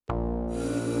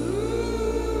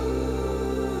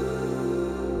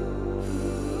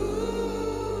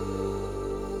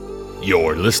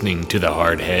You're listening to The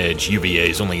Hard Hedge,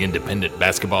 UVA's only independent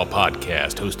basketball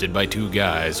podcast, hosted by two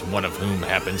guys, one of whom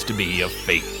happens to be a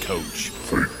fake coach.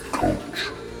 Fake coach.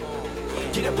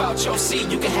 Get about your seat,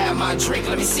 you can have my drink,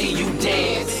 let me see you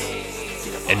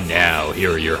dance. And now,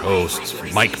 here are your hosts,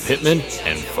 Mike Pittman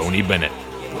and Phony Bennett.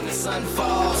 When the sun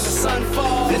falls, then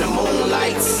the moon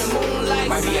lights.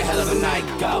 Might be a hell of a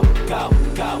night. Go.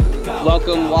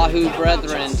 Welcome, Wahoo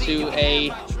Brethren, to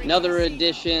another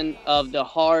edition of the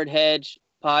Hard Hedge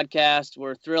podcast.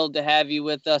 We're thrilled to have you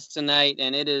with us tonight,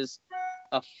 and it is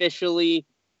officially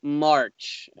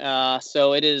March.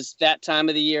 So it is that time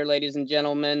of the year, ladies and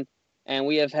gentlemen, and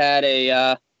we have had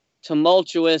a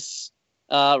tumultuous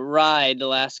ride the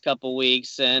last couple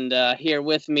weeks. And here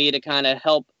with me to kind of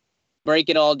help break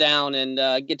it all down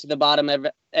and get to the bottom of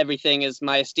everything is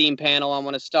my esteemed panel. I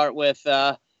want to start with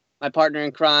my partner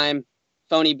in crime,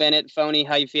 Phony Bennett. Phony,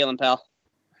 how you feeling, pal?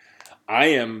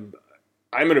 I'm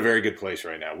in a very good place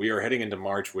right now. We are heading into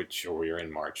March, we are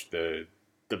in March, the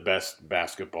best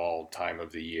basketball time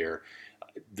of the year.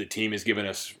 The team has given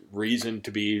us reason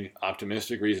to be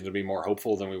optimistic, reason to be more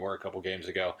hopeful than we were a couple games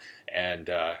ago. And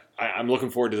I'm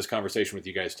looking forward to this conversation with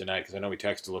you guys tonight because I know we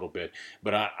texted a little bit,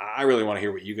 but I really want to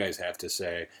hear what you guys have to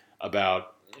say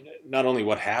about not only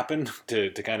what happened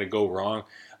to kind of go wrong,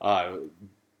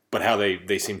 but how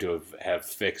they seem to have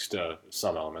fixed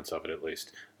some elements of it at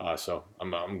least. So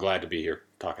I'm glad to be here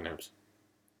talking hymns.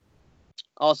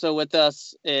 Also with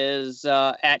us is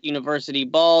at University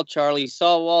Ball, Charlie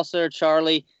Sawwalser.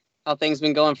 Charlie, how things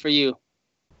been going for you?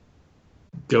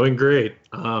 Going great.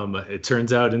 It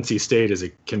turns out NC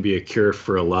State can be a cure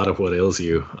for a lot of what ails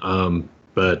you.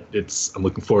 But I'm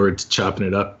looking forward to chopping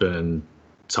it up and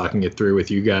talking it through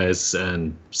with you guys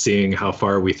and seeing how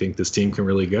far we think this team can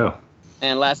really go.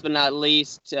 And last but not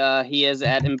least, he is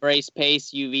at Embrace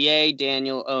Pace UVA,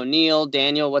 Daniel O'Neill.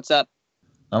 Daniel, what's up?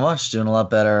 Not much. Doing a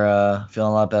lot better. Feeling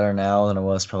a lot better now than I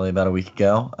was probably about a week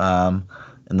ago.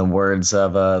 In the words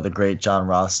of the great John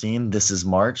Rothstein, this is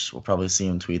March. We'll probably see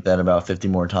him tweet that about 50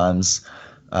 more times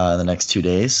the next 2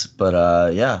 days.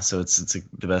 But yeah, so it's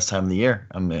the best time of the year.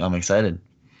 I'm excited.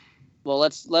 Well,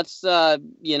 let's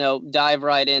dive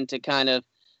right into kind of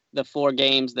the four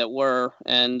games that were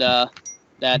and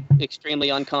that extremely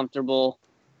uncomfortable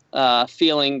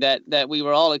feeling that we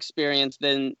were all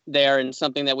experiencing there, and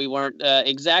something that we weren't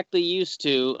exactly used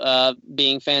to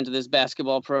being fans of this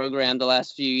basketball program the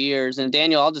last few years. And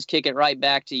Daniel, I'll just kick it right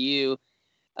back to you.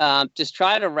 Just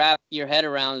try to wrap your head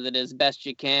around it as best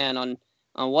you can on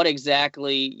what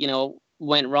exactly,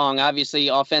 went wrong. Obviously,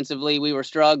 offensively, we were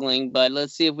struggling, but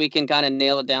let's see if we can kind of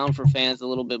nail it down for fans a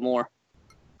little bit more.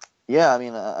 Yeah, I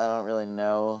mean, I don't really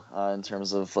know in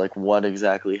terms of like what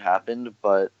exactly happened,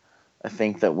 but I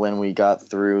think that when we got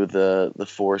through the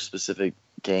four specific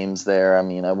games there, I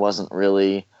mean, didn't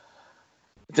really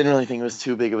think it was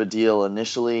too big of a deal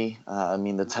initially. I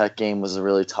mean, the Tech game was a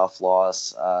really tough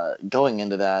loss. Going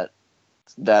into that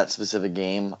specific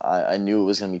game, I knew it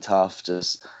was going to be tough.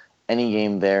 Just any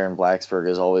game there in Blacksburg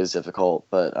is always difficult,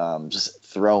 but just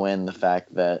throw in the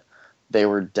fact that they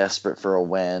were desperate for a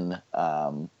win,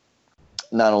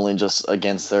 not only just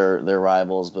against their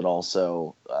rivals, but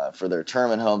also for their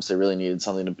tournament hopes. They really needed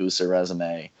something to boost their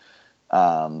resume.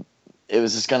 It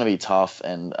was just going to be tough,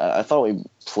 and I thought we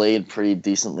played pretty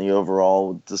decently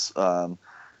overall, just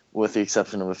with the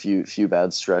exception of a few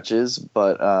bad stretches.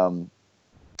 But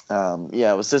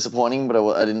yeah, it was disappointing,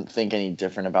 but I didn't think any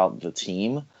different about the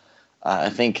team. I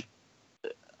think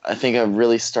I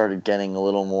really started getting a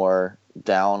little more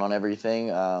down on everything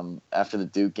after the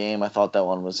Duke game. I thought that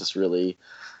one was just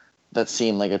that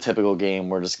seemed like a typical game.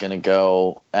 We're just going to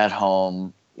go at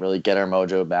home, really get our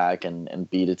mojo back and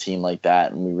beat a team like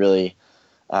that. And we really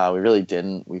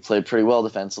didn't. We played pretty well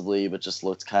defensively, but just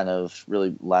looked kind of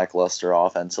really lackluster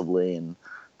offensively. And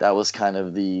that was kind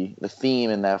of the theme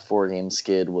in that 4-game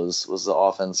skid was the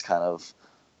offense kind of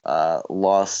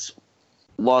lost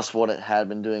what it had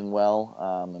been doing well.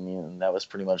 I mean, that was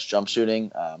pretty much jump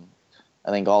shooting. I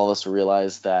think all of us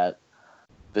realized that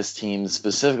this team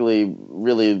specifically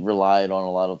really relied on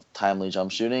a lot of timely jump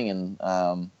shooting,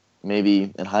 and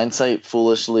maybe in hindsight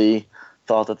foolishly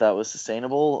thought that was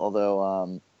sustainable,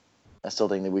 although I still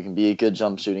think that we can be a good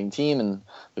jump shooting team, and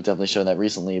we've definitely shown that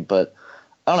recently. But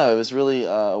I don't know, it was really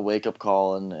a wake-up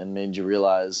call and made you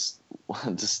realize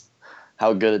just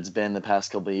how good it's been the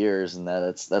past couple of years, and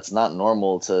that that's not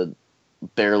normal to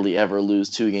barely ever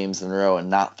lose 2 games in a row and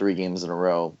not 3 games in a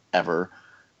row ever.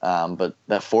 But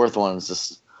that fourth one is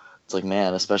just, it's like,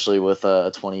 man, especially with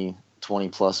a 20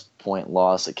 plus point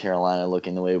loss at Carolina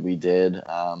looking the way we did.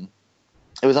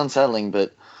 It was unsettling,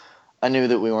 but I knew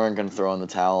that we weren't going to throw in the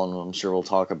towel, and I'm sure we'll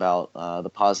talk about the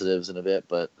positives in a bit.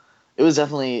 But it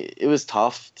was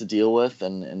tough to deal with,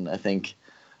 and I think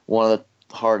one of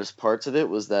the hardest parts of it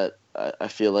was that I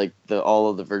feel like all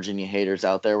of the Virginia haters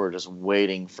out there were just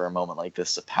waiting for a moment like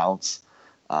this to pounce,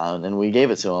 and we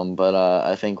gave it to them. But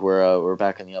I think we're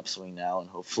back in the upswing now, and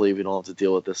hopefully we don't have to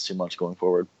deal with this too much going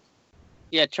forward.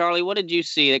 Yeah, Charlie, what did you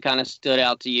see that kind of stood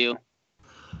out to you?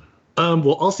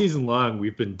 Well, all season long,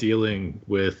 we've been dealing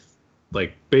with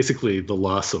like basically the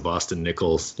loss of Austin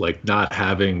Nichols, like not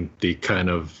having the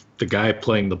guy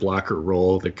playing the blocker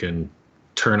role that can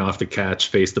turn off the catch,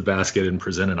 face the basket, and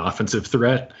present an offensive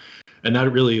threat. And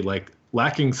that really, like,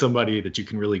 lacking somebody that you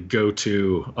can really go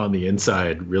to on the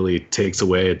inside really takes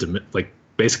away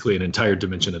basically an entire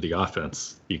dimension of the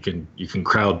offense. You can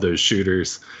crowd those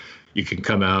shooters. You can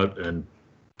come out and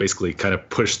basically kind of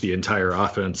push the entire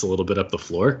offense a little bit up the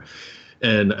floor.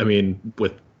 And I mean,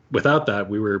 without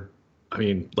that,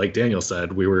 like Daniel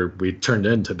said, we turned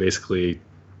into basically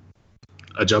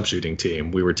a jump shooting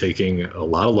team. We were taking a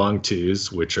lot of long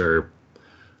twos, which are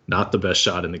not the best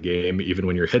shot in the game, even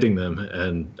when you're hitting them.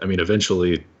 And I mean,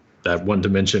 eventually that one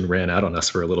dimension ran out on us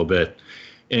for a little bit.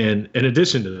 And in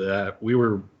addition to that,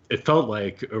 it felt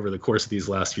like over the course of these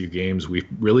last few games, we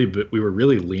were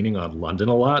really leaning on London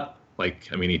a lot. Like,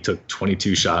 I mean, he took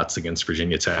 22 shots against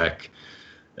Virginia Tech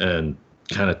and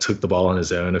kind of took the ball on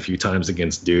his own a few times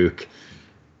against Duke.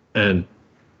 And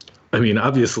I mean,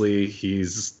 obviously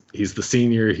he's the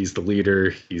senior, he's the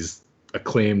leader, he's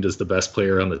acclaimed as the best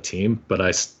player on the team, but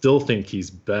I still think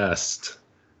he's best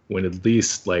when at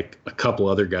least like a couple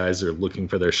other guys are looking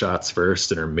for their shots first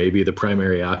and are maybe the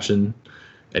primary option.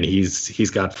 And he's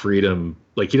got freedom.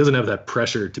 Like, he doesn't have that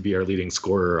pressure to be our leading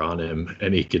scorer on him,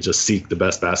 and he could just seek the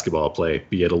best basketball play,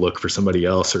 be it a look for somebody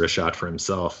else or a shot for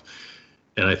himself.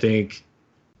 And I think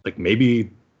like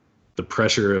maybe the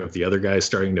pressure of the other guys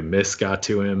starting to miss got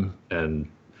to him. And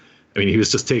I mean, he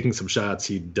was just taking some shots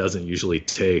he doesn't usually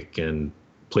take and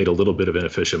played a little bit of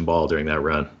inefficient ball during that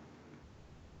run.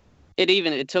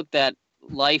 It took that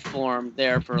life form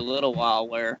there for a little while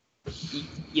where,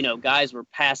 guys were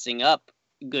passing up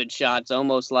good shots,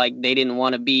 almost like they didn't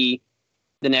want to be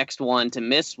the next one to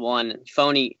miss one.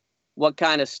 Phony, what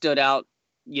kind of stood out,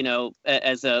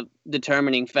 as a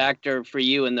determining factor for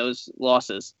you in those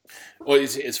losses? Well,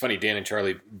 it's funny. Dan and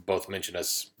Charlie both mentioned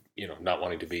us, not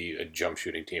wanting to be a jump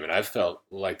shooting team. And I've felt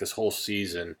like this whole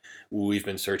season we've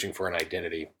been searching for an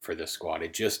identity for this squad.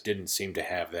 It just didn't seem to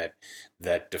have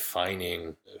that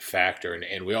defining factor.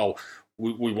 And we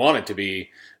want it to be,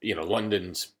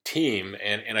 London's team.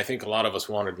 And I think a lot of us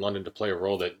wanted London to play a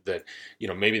role that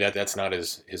maybe that's not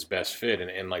his best fit.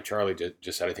 And like Charlie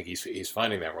just said, I think he's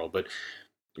finding that role. But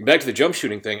back to the jump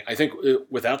shooting thing, I think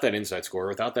without that inside scorer,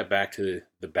 without that back to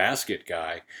the basket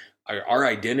guy, our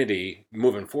identity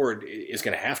moving forward is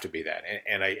going to have to be that.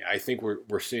 And I think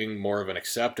we're seeing more of an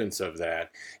acceptance of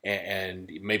that and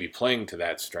maybe playing to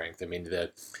that strength. I mean,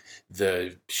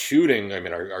 the shooting,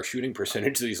 our shooting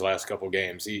percentage these last couple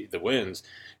games, the wins,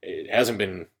 it hasn't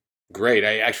been great.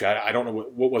 I don't know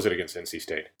what was it against NC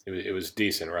State. It was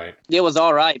decent, right? It was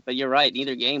all right, but you're right.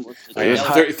 Neither game was. It was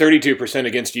 32%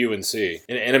 against UNC,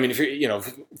 and I mean, if you're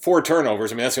 4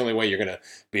 turnovers, that's the only way you're going to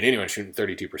beat anyone shooting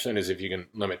 32% is if you can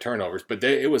limit turnovers. But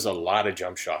it was a lot of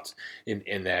jump shots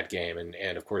in that game,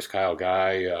 and of course Kyle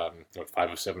Guy 5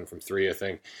 of 7 from 3, I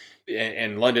think,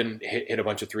 and London hit a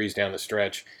bunch of threes down the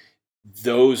stretch.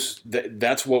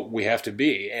 That's what we have to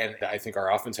be, and I think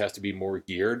our offense has to be more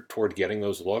geared toward getting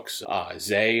those looks.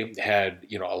 Zay had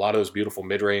a lot of those beautiful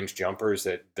mid-range jumpers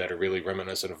that are really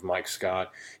reminiscent of Mike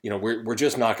Scott. We're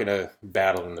just not going to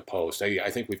battle in the post.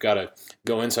 I think we've got to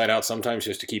go inside out sometimes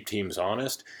just to keep teams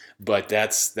honest, but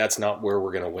that's not where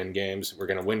we're going to win games. We're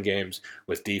going to win games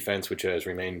with defense, which has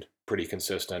remained pretty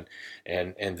consistent,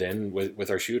 and then with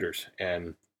our shooters.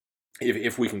 And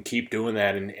if we can keep doing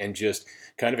that and just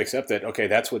kind of accept that, okay,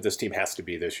 that's what this team has to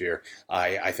be this year,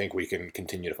 I think we can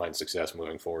continue to find success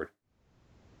moving forward.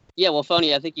 Yeah, well,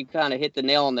 Phony, I think you kind of hit the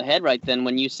nail on the head right then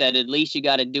when you said at least you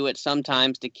got to do it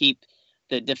sometimes to keep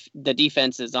the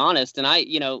defenses honest. And I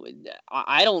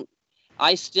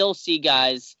still see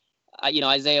guys,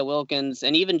 Isaiah Wilkins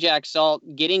and even Jack Salt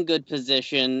getting good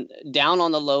position down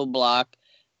on the low block.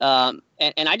 And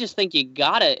I just think you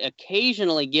gotta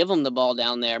occasionally give them the ball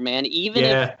down there, man.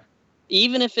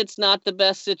 Even if it's not the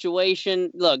best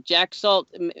situation. Look, Jack Salt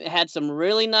had some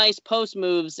really nice post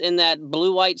moves in that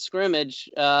blue-white scrimmage,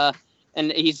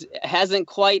 and hasn't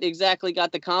quite exactly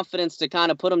got the confidence to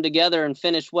kind of put them together and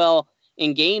finish well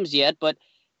in games yet. But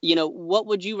what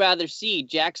would you rather see?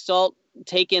 Jack Salt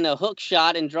taking a hook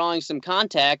shot and drawing some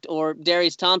contact, or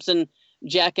Darius Thompson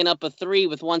jacking up a 3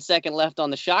 with 1 second left on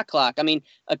the shot clock. I mean,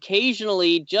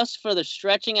 occasionally, just for the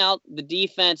stretching out the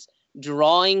defense,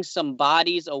 drawing some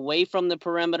bodies away from the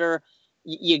perimeter,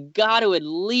 you got to at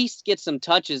least get some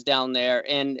touches down there.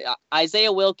 And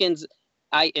Isaiah Wilkins,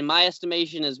 in my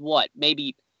estimation, is what?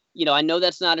 Maybe, I know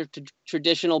that's not a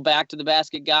traditional back to the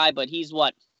basket guy, but he's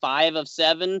what, 5 of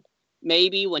 7,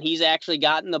 maybe, when he's actually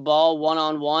gotten the ball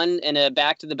one-on-one in a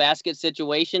back to the basket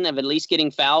situation of at least getting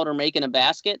fouled or making a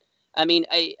basket. I mean,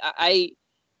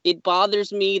 it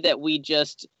bothers me that we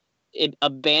just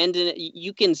abandon it.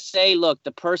 You can say, look,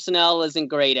 the personnel isn't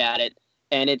great at it,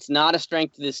 and it's not a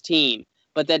strength of this team.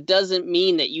 But that doesn't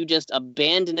mean that you just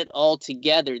abandon it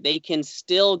altogether. They can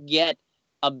still get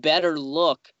a better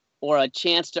look or a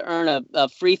chance to earn a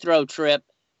free throw trip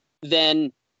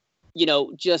than,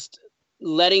 just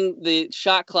letting the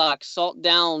shot clock salt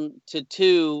down to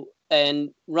 2 and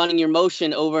running your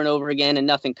motion over and over again and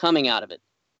nothing coming out of it.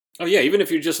 Oh, yeah, even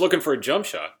if you're just looking for a jump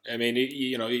shot. I mean,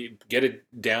 you get it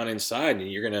down inside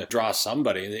and you're going to draw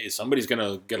somebody. Somebody's going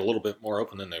to get a little bit more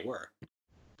open than they were.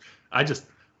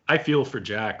 I feel for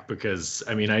Jack because,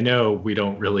 I mean, I know we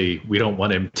don't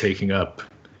want him taking up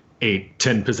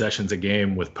 8-10 possessions a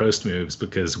game with post moves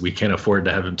because we can't afford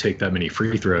to have him take that many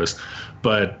free throws.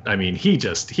 But I mean,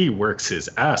 he works his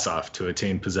ass off to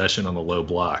attain possession on the low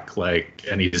block.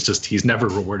 And he's never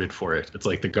rewarded for it. It's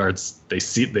like the guards, they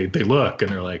look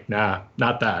and they're like, nah,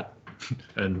 not that.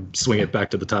 And swing it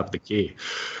back to the top of the key.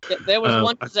 There was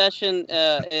one possession,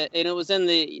 and it was in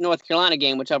the North Carolina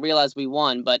game, which I realized we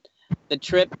won, but the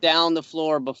trip down the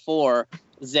floor before,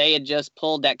 Zay had just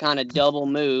pulled that kind of double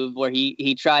move where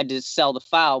he tried to sell the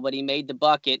foul, but he made the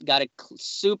bucket, got a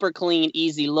super clean,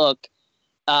 easy look.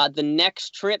 The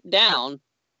next trip down,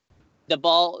 the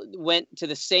ball went to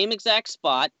the same exact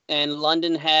spot, and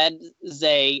London had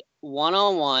Zay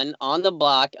one-on-one on the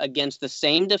block against the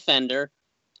same defender,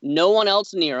 no one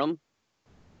else near him.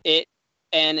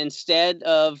 And instead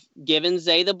of giving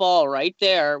Zay the ball right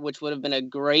there, which would have been a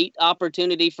great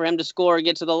opportunity for him to score or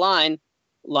get to the line,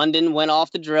 London went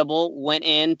off the dribble, went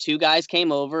in, 2 guys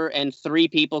came over, and 3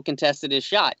 people contested his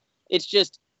shot. It's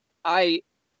just, I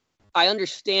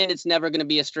understand it's never going to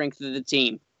be a strength of the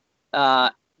team,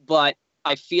 but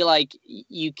I feel like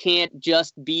you can't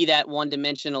just be that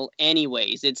one-dimensional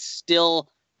anyways. It's still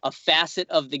a facet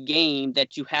of the game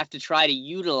that you have to try to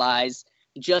utilize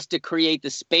just to create the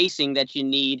spacing that you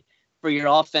need for your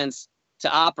offense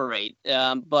to operate.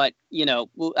 But,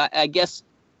 I guess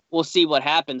we'll see what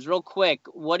happens. Real quick,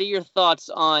 what are your thoughts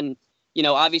on,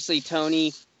 obviously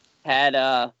Tony had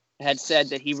said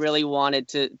that he really wanted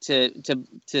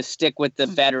to stick with the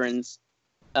veterans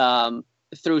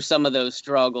through some of those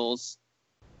struggles.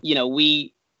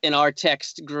 We, in our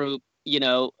text group,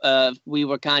 we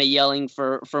were kind of yelling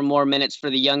for more minutes for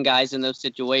the young guys in those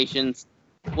situations.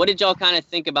 What did y'all kind of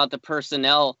think about the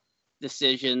personnel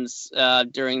decisions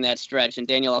during that stretch? And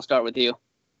Daniel, I'll start with you.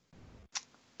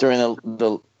 During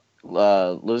the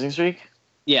losing streak?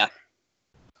 Yeah.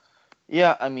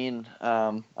 Yeah, I mean,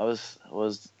 I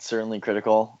was certainly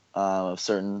critical of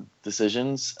certain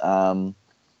decisions. I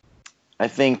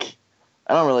think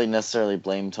I don't really necessarily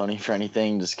blame Tony for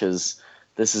anything, just because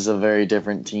this is a very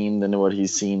different team than what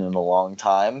he's seen in a long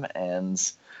time,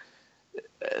 and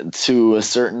to a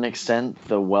certain extent,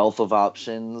 the wealth of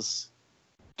options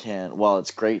while it's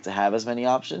great to have as many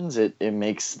options, it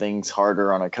makes things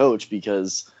harder on a coach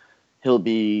because he'll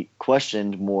be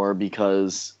questioned more,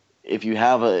 because if you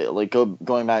have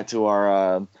going back to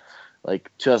our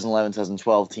 2011,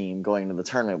 2012 team going into the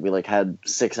tournament, we had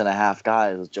 6.5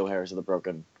 guys with Joe Harris with a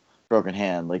broken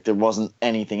hand. There wasn't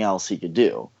anything else he could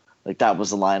do. That was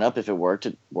the lineup. If it worked,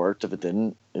 it worked. If it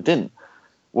didn't, it didn't.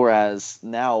 Whereas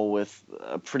now with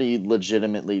a pretty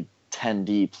legitimately 10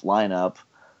 deep lineup,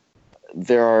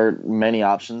 there are many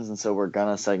options, and so we're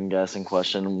gonna second guess and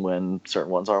question when certain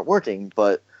ones aren't working.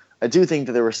 But I do think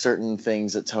that there were certain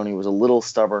things that Tony was a little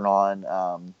stubborn on.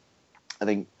 I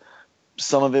think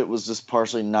some of it was just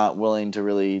partially not willing to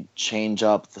really change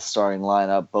up the starting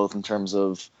lineup, both in terms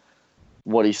of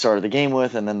what he started the game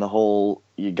with, and then the whole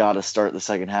you got to start the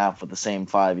second half with the same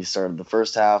 5 you started the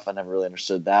first half. I never really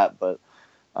understood that, but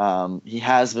he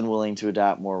has been willing to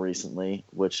adapt more recently,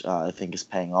 which I think is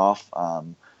paying off.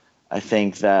 I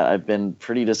think that I've been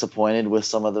pretty disappointed with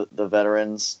some of the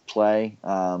veterans' play,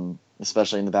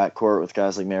 especially in the backcourt with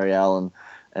guys like Marielle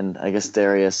and I guess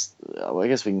Darius. I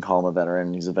guess we can call him a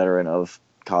veteran. He's a veteran of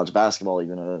college basketball,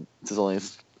 even though it's only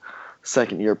his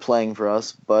second year playing for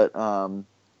us. But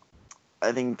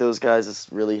I think those guys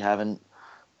just really haven't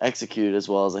executed as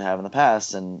well as they have in the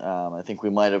past, and I think we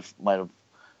might have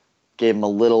gave him a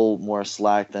little more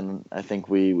slack than I think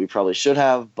we probably should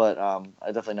have, but I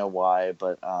definitely know why.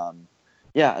 But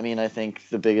yeah, I mean, I think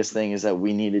the biggest thing is that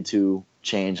we needed to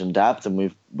change and adapt,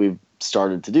 and we've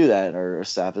started to do that. Our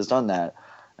staff has done that,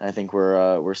 and I think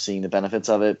we're seeing the benefits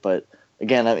of it. But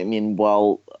again, I mean,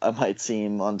 while I might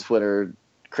seem on Twitter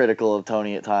critical of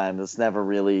Tony at times, it's never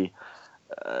really.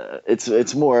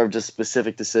 It's more of just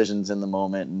specific decisions in the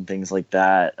moment and things like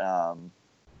that.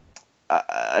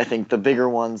 I think the bigger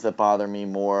ones that bother me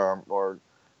more, or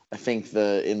I think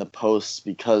in the posts,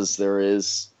 because there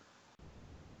is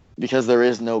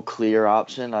no clear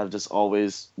option. I've just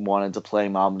always wanted to play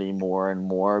Mamadi more and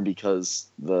more because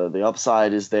the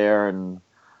upside is there, and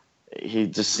he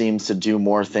just seems to do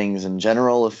more things in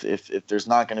general. If there's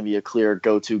not going to be a clear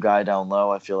go-to guy down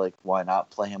low, I feel like why not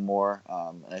play him more?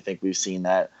 And I think we've seen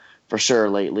that for sure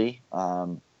lately.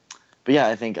 But yeah,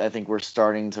 I think we're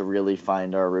starting to really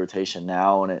find our rotation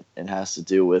now, and it has to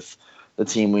do with the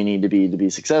team we need to be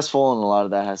successful, and a lot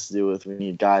of that has to do with we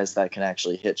need guys that can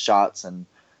actually hit shots and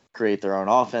create their own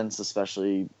offense,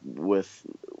 especially with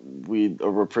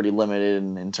we're pretty limited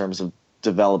in terms of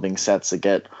developing sets that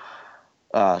get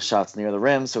shots near the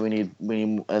rim, so we need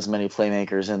as many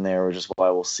playmakers in there, which is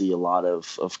why we'll see a lot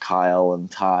of Kyle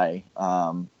and Ty,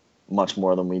 much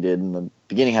more than we did in the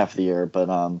beginning half of the year. But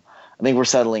I think we're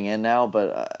settling in now,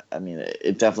 but I mean,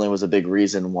 it definitely was a big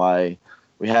reason why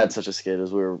we had such a skid,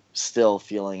 as we were still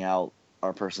feeling out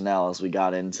our personnel as we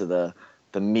got into the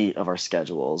meat of our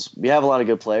schedules. We have a lot of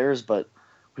good players, but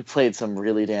we played some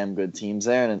really damn good teams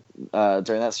there, and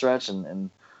during that stretch, and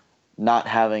not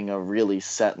having a really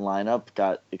set lineup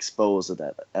got exposed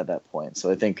at that point.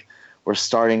 So I think we're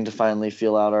starting to finally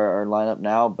feel out our lineup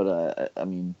now, but I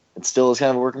mean, it still is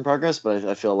kind of a work in progress, but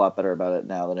I feel a lot better about it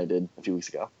now than I did a few weeks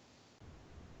ago.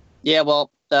 Yeah, well,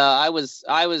 I was,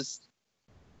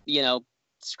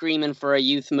 screaming for a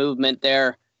youth movement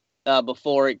there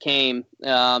before it came.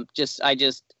 I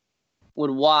just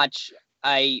would watch.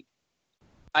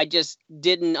 I just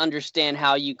didn't understand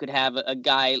how you could have a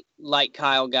guy like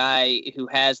Kyle Guy who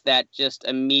has that just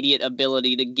immediate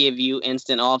ability to give you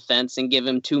instant offense and give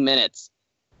him 2 minutes.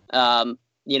 I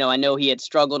know he had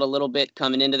struggled a little bit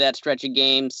coming into that stretch of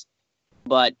games,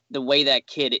 but the way that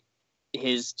kid,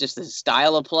 his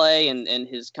style of play and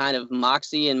his kind of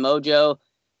moxie and mojo,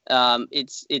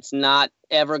 it's not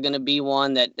ever going to be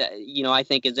one that I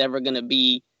think is ever going to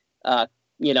be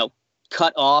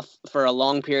cut off for a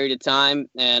long period of time.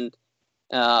 And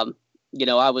I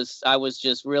was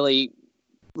just really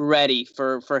ready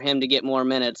for him to get more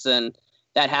minutes, and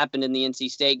that happened in the NC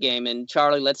State game. And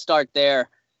Charlie, let's start there.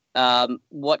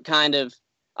 What kind of,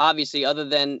 obviously, other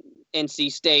than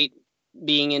NC State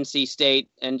being NC State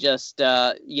and just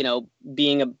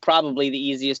being probably the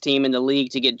easiest team in the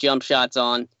league to get jump shots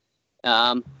on,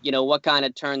 what kind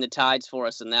of turned the tides for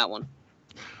us in that one?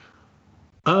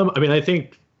 I mean, I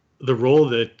think the role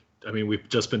we've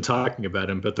just been talking about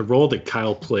him, but the role that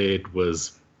Kyle played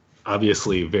was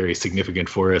obviously very significant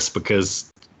for us,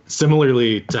 because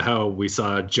similarly to how we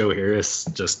saw Joe Harris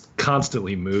just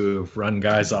constantly move, run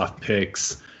guys off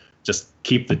picks, just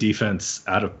keep the defense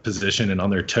out of position and on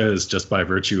their toes just by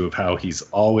virtue of how he's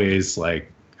always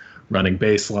like running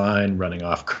baseline, running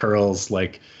off curls,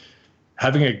 like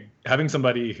having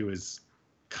somebody who is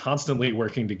constantly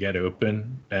working to get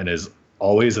open and is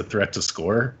always a threat to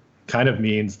score kind of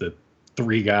means that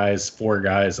 4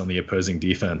 guys on the opposing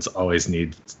defense always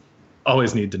need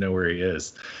to know where he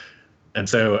is. And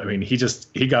so, I mean, he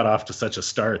got off to such a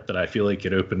start that I feel like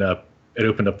it opened up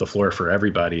the floor for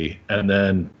everybody. And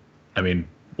then, I mean,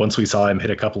 once we saw him hit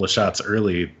a couple of shots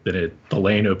early, then the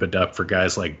lane opened up for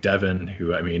guys like Devin,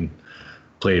 who, I mean,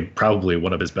 played probably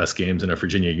one of his best games in a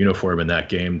Virginia uniform in that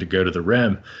game, to go to the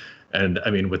rim. And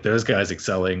I mean, with those guys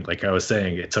excelling, like I was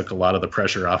saying, it took a lot of the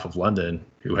pressure off of London,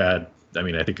 who had, I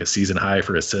mean, I think a season high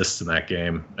for assists in that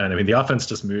game. And I mean, the offense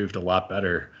just moved a lot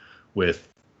better with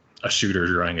a shooter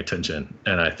drawing attention.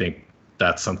 And I think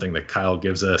that's something that Kyle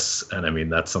gives us. And I mean,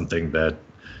 that's something that,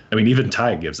 I mean, even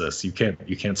Ty gives us. You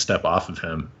can't step off of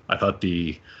him. I thought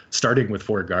the starting with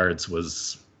 4 guards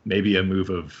was maybe a move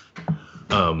of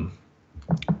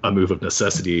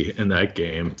necessity in that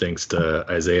game, thanks to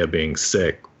Isaiah being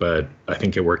sick. But I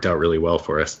think it worked out really well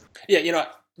for us. Yeah,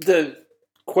 the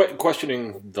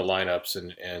questioning the lineups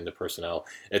and the personnel,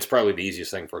 it's probably the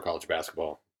easiest thing for a college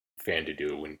basketball fan to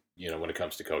do when it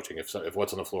comes to coaching. If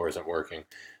what's on the floor isn't working,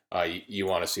 you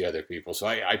want to see other people. So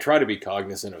I try to be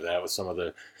cognizant of that with some of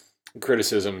the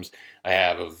criticisms I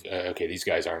have of okay, these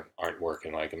guys aren't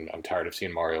working. Like I'm tired of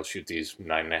seeing Mario shoot these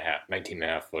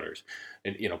 19.5 footers,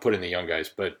 and put in the young guys.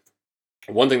 But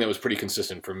one thing that was pretty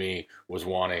consistent for me was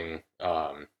wanting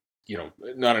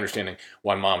not understanding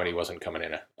why Momedy wasn't coming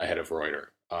in ahead of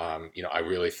Reuter. I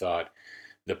really thought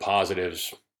the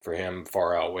positives for him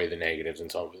far outweigh the negatives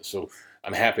and so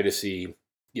I'm happy to see,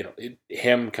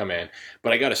 him come in.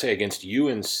 But I got to say, against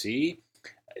UNC,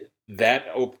 that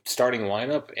starting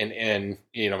lineup, and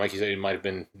like you said, it might have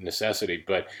been necessity,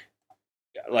 but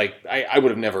like I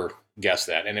would have never guessed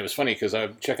that. And it was funny because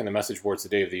I'm checking the message boards the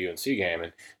day of the UNC game,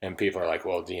 and people are like,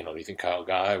 well, do you think Kyle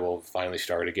Guy will finally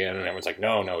start again? And everyone's like,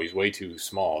 no, he's way too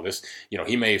small. This,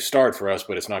 he may start for us,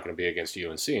 but it's not going to be against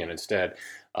UNC. And instead,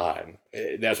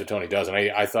 that's what Tony does. And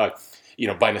I thought,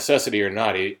 by necessity or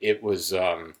not, it was.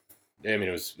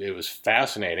 It was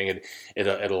fascinating.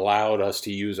 It allowed us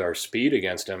to use our speed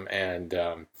against him, and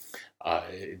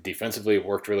defensively it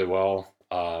worked really well.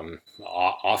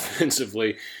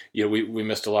 Offensively, we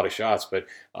missed a lot of shots, but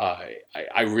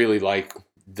I really like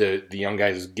the young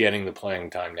guys getting the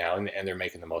playing time now, and they're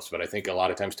making the most of it. I think a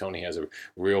lot of times Tony has a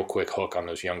real quick hook on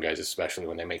those young guys, especially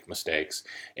when they make mistakes,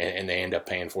 and they end up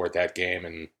paying for it that game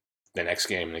and the next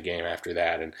game and the game after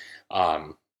that. And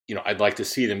I'd like to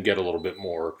see them get a little bit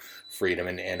more freedom,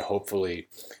 and hopefully,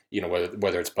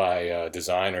 whether it's by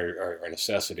design or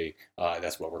necessity,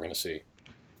 that's what we're going to see.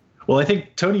 Well, I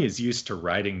think Tony is used to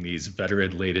riding these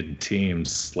veteran-laden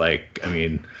teams.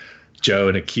 Joe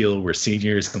and Akil were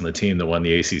seniors on the team that won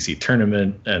the ACC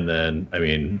tournament, and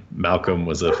then, Malcolm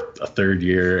was a third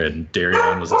year, and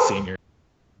Darion was a senior,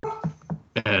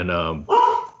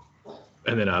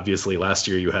 and then obviously last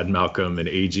year you had Malcolm and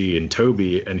AG and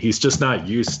Toby, and he's just not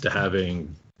used to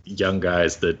having young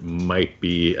guys that might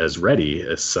be as ready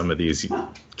as some of these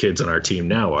kids on our team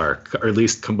now are, or at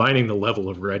least combining the level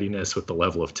of readiness with the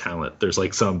level of talent. There's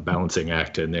like some balancing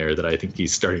act in there that I think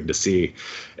he's starting to see.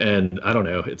 And I don't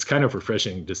know, it's kind of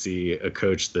refreshing to see a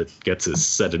coach that gets as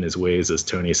set in his ways as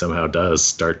Tony somehow does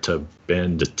start to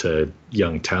bend to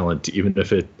young talent, even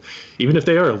if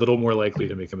they are a little more likely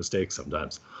to make a mistake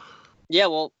sometimes. Yeah,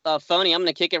 well, Phony, I'm going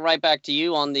to kick it right back to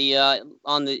you on the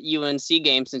UNC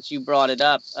game since you brought it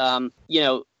up.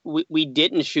 We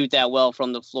didn't shoot that well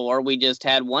from the floor. We just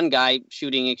had one guy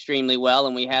shooting extremely well,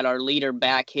 and we had our leader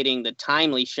back hitting the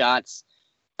timely shots.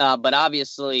 But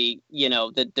obviously,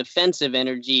 the defensive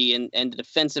energy and the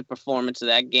defensive performance of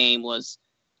that game was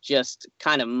just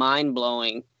kind of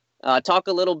mind-blowing. Talk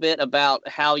a little bit about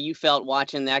how you felt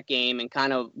watching that game and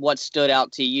kind of what stood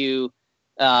out to you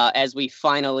as we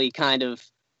finally kind of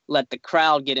let the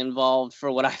crowd get involved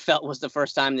for what I felt was the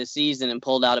first time this season and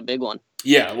pulled out a big one.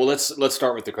 Yeah, well, let's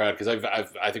start with the crowd, because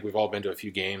I think we've all been to a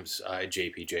few games at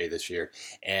JPJ this year,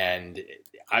 and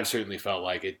I've certainly felt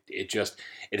like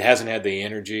it hasn't had the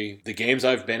energy. The games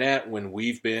I've been at when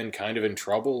we've been kind of in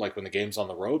trouble, like when the game's on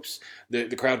the ropes, the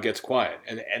crowd gets quiet,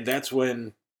 and that's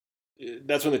when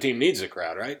the team needs the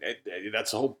crowd, right?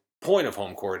 That's the whole point of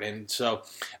home court. And so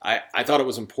I thought it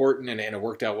was important, and it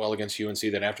worked out well against UNC,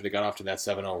 that after they got off to that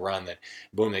 7-0 run, that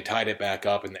boom, they tied it back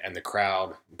up, and the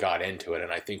crowd got into it,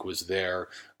 and I think was there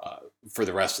for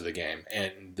the rest of the game.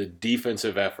 And the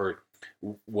defensive effort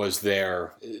was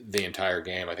there the entire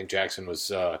game. I think Jackson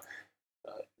was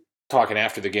talking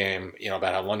after the game,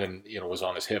 about how London, was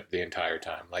on his hip the entire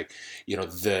time. Like,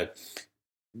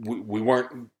 we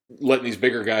weren't letting these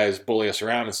bigger guys bully us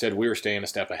around. Instead, we were staying a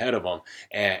step ahead of them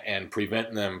and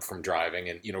preventing them from driving,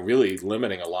 and really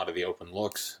limiting a lot of the open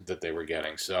looks that they were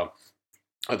getting. So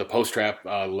the post trap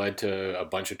led to a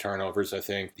bunch of turnovers. I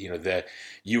think that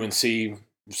UNC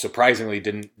surprisingly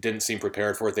didn't seem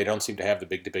prepared for it. They don't seem to have the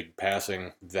big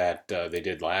passing that they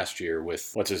did last year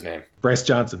with what's his name, Bryce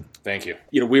Johnson. Thank you.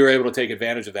 We were able to take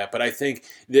advantage of that. But I think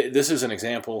this is an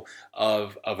example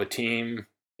of a team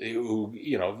who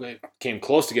came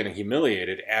close to getting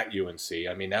humiliated at UNC.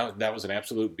 I mean, that was an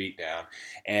absolute beatdown,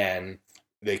 and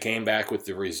they came back with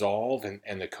the resolve,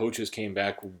 and the coaches came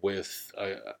back with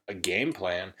a game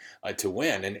plan to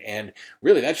win, and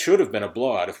really that should have been a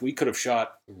blowout if we could have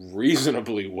shot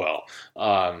reasonably well.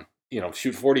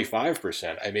 Shoot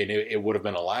 45%. I mean, it would have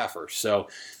been a laugher. So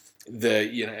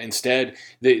instead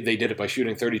they did it by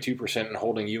shooting 32% and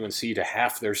holding UNC to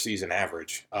half their season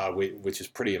average, which is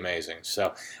pretty amazing.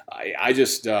 So I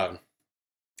just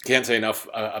can't say enough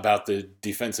about the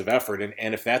defensive effort,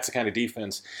 and if that's the kind of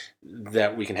defense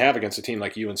that we can have against a team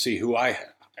like UNC, who I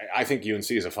think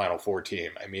UNC is a Final Four team.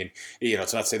 I mean,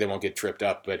 it's not to say they won't get tripped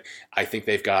up, but I think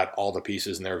they've got all the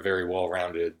pieces, and they're a very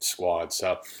well-rounded squad.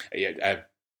 So I have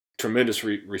tremendous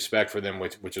respect for them,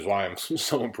 which is why I'm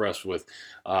so impressed with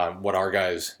what our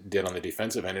guys did on the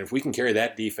defensive end. And if we can carry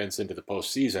that defense into the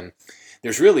postseason,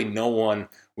 there's really no one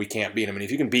we can't beat. I mean,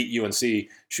 if you can beat UNC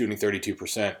shooting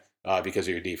 32% because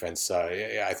of your defense,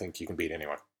 I think you can beat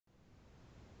anyone.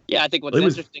 Yeah, I think what's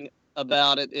interesting.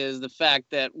 about it is the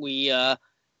fact that we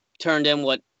turned in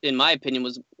what, in my opinion,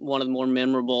 was one of the more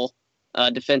memorable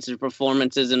defensive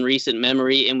performances in recent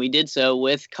memory, and we did so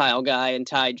with Kyle Guy and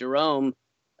Ty Jerome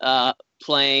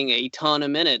playing a ton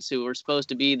of minutes, who were supposed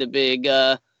to be the big,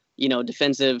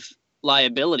 defensive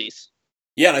liabilities.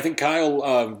 Yeah, and I think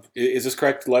Kyle, is this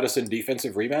correct, led us in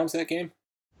defensive rebounds that game?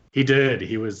 He did.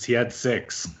 He had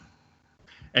 6.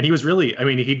 And he was really,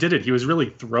 he did it. He was really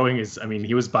throwing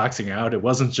he was boxing out. It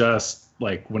wasn't just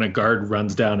like when a guard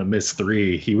runs down a missed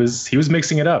 3. He was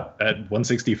mixing it up at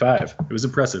 165. It was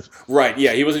impressive. Right,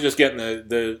 yeah. He wasn't just getting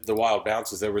the wild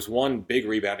bounces. There was one big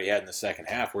rebound he had in the second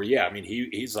half where,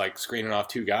 he's like screening off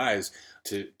 2 guys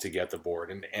to get the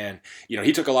board. And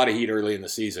he took a lot of heat early in the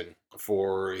season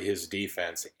for his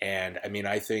defense. And,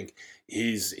 I think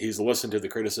he's listened to the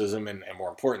criticism and more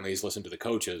importantly, he's listened to the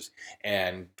coaches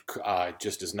and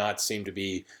just does not seem to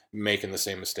be making the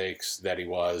same mistakes that he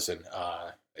was. And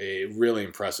a really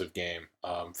impressive game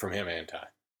from him and Ty.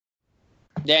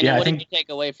 Daniel, what did you take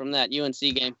away from that UNC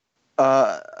game?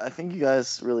 I think you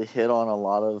guys really hit on a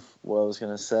lot of what I was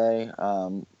going to say.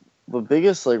 The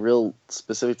biggest, real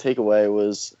specific takeaway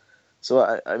was,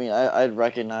 I'd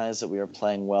recognize that we were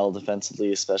playing well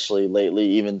defensively, especially lately,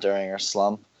 even during our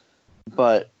slump.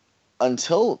 But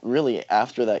until really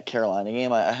after that Carolina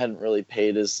game, I hadn't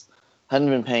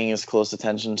been paying as close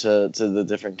attention to the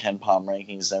different Ken Palm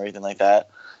rankings and everything like that.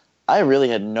 I really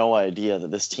had no idea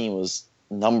that this team was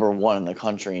number 1 in the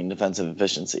country in defensive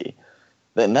efficiency.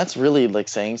 And that's really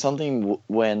saying something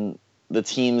when the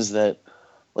teams that,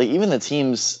 even the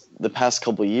teams the past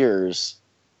couple years,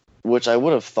 which I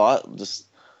would have thought just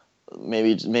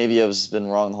maybe I've been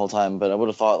wrong the whole time, but I would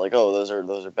have thought those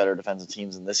are better defensive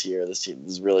teams than this year. This team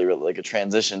is really, really like a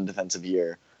transition defensive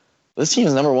year. This team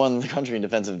is number 1 in the country in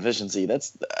defensive efficiency.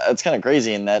 That's kind of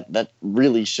crazy, and that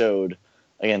really showed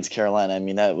against Carolina.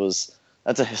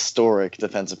 That's a historic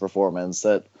defensive performance.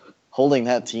 That holding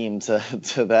that team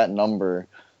to that number,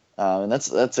 and that's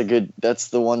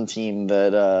the one team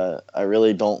that I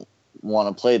really don't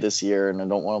want to play this year, and I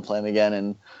don't want to play them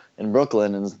again in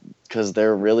Brooklyn, and because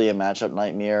they're really a matchup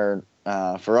nightmare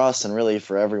for us and really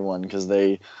for everyone, because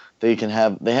they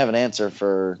have an answer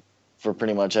for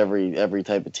pretty much every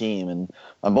type of team, and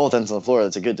on both ends of the floor,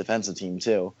 that's a good defensive team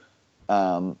too.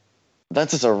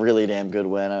 That's just a really damn good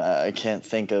win. I can't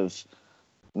think of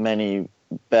many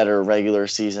better regular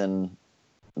season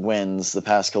wins the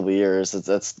past couple of years.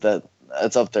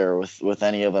 That's up there with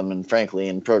any of them, and frankly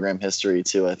in program history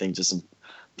too. I think just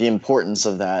the importance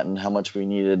of that and how much we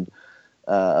needed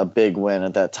a big win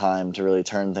at that time to really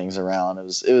turn things around. I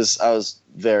was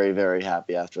very, very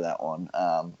happy after that one.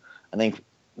 I think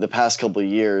the past couple of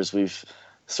years we've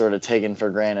sort of taken for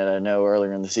granted. I know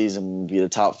earlier in the season we'd be the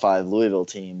top 5 Louisville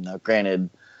team. Now, granted,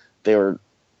 they were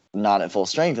not at full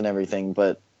strength and everything,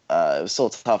 but it was still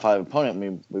a top 5 opponent.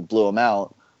 And we blew them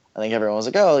out. I think everyone was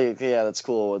like, "Oh, yeah, that's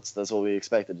cool. That's what we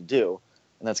expected to do,"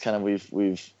 and that's kind of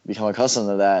we've become accustomed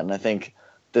to that. And I think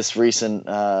this recent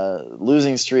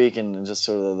losing streak and just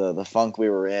sort of the funk we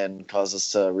were in caused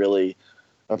us to really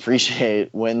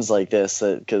appreciate wins like this,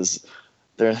 because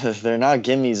they're not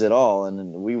gimmies at all,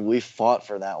 and we fought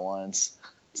for that one.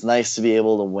 It's nice to be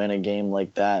able to win a game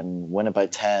like that and win it by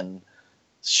 10,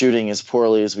 shooting as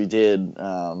poorly as we did,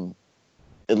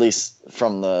 at least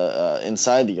from the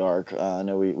inside the arc. I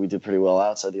know we did pretty well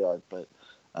outside the arc, but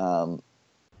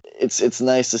it's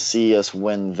nice to see us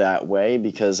win that way,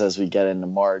 because as we get into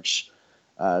March,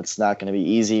 it's not going to be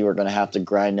easy. We're going to have to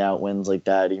grind out wins like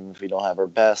that, even if we don't have our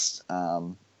best.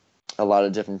 A lot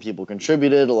of different people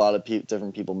contributed. A lot of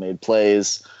different people made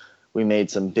plays. We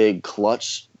made some big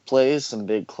clutch plays, some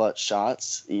big clutch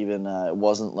shots. Even it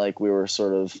wasn't like we were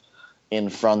sort of in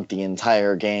front the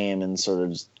entire game and sort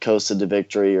of coasted to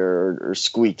victory or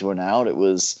squeaked one out. It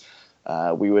was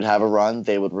we would have a run,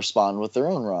 they would respond with their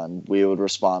own run, we would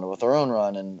respond with our own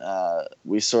run, and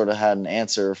we sort of had an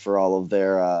answer for all of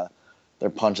their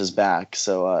punches back.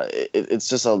 So it's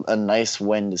just a nice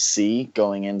win to see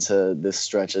going into this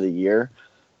stretch of the year,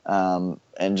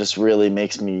 and just really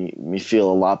makes me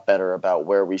feel a lot better about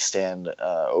where we stand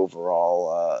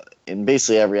overall in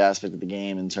basically every aspect of the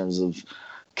game, in terms of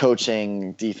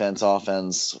coaching, defense,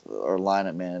 offense, or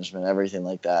lineup management, everything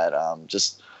like that.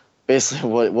 Just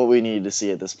basically what we needed to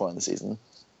see at this point in the season.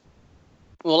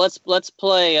 Well, let's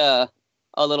play a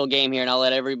little game here, and I'll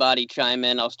let everybody chime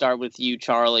in. I'll start with you,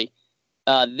 Charlie.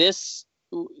 This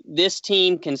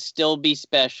team can still be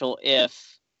special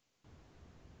if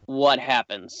what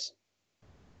happens?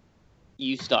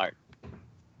 You start.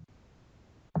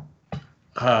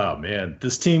 Oh man,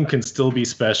 this team can still be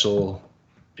special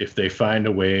if they find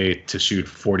a way to shoot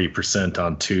 40%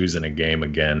 on twos in a game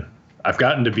again. I've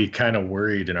gotten to be kind of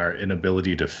worried in our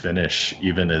inability to finish,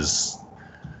 even as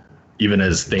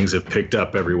things have picked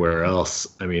up everywhere else.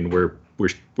 I mean, we're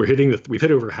hitting we've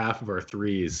hit over half of our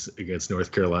threes against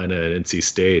North Carolina and NC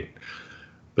State,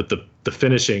 but the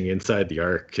finishing inside the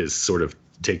arc has sort of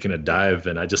taken a dive,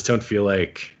 and I just don't feel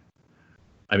like.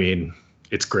 I mean,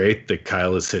 it's great that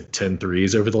Kyle has hit 10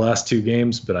 threes over the last 2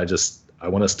 games, but I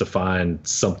want us to find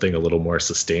something a little more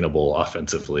sustainable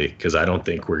offensively, because I don't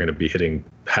think we're going to be hitting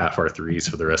half our threes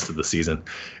for the rest of the season.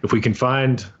 If we can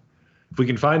find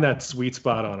that sweet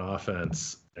spot on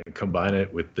offense and combine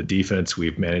it with the defense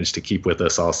we've managed to keep with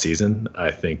us all season,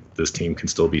 I think this team can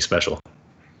still be special.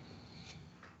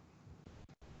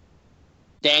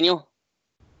 Daniel?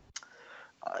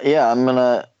 Yeah, I'm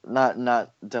gonna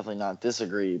definitely not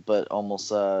disagree, but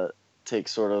almost take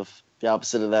sort of the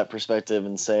opposite of that perspective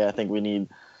and say I think we're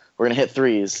gonna hit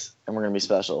threes and we're gonna be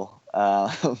special.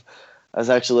 I was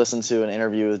actually listening to an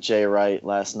interview with Jay Wright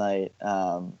last night.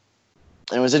 And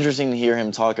it was interesting to hear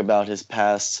him talk about his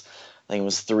past, I think it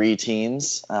was 3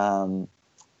 teams. And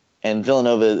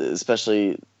Villanova,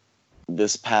 especially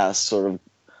this past sort of,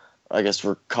 I guess,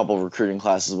 for a couple of recruiting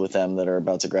classes with them that are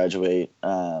about to graduate,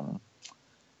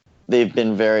 they've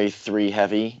been very 3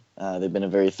 heavy. They've been a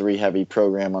very 3 heavy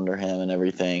program under him and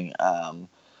everything. And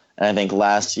I think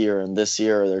last year and this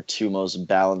year are their 2 most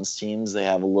balanced teams. They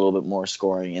have a little bit more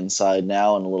scoring inside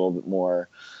now and a little bit more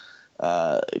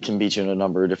can beat you in a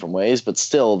number of different ways, but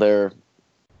still they're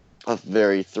a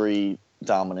very 3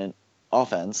 dominant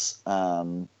offense.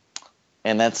 And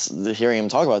that's hearing him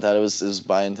talk about that. It was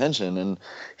by intention. And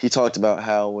he talked about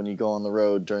how when you go on the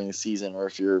road during the season, or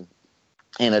if you're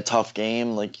in a tough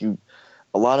game, like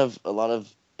a lot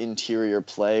of interior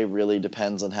play really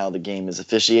depends on how the game is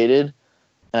officiated.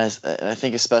 And I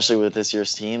think especially with this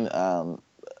year's team,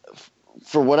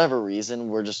 for whatever reason,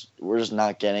 we're just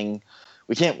not getting.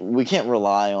 We can't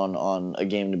rely on a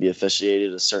game to be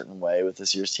officiated a certain way with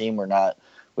this year's team. We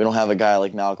don't have a guy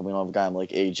like Malcolm. We don't have a guy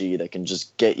like AG that can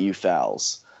just get you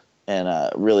fouls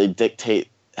and really dictate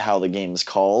how the game is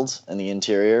called in the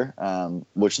interior,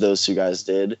 which those 2 guys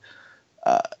did.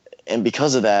 And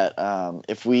because of that,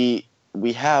 if we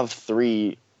have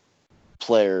 3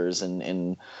 players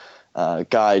in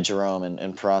Guy, Jerome,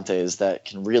 and Parantes that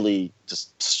can really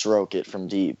just stroke it from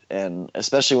deep, and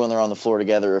especially when they're on the floor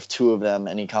together, if 2 of them,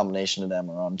 any combination of them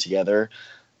are on together,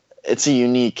 it's a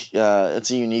unique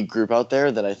group out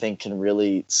there that I think can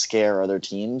really scare other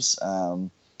teams. And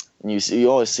you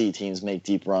always see teams make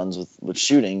deep runs with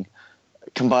shooting.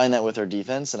 Combine that with our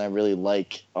defense, and I really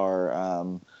like our.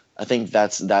 I think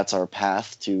that's our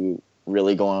path to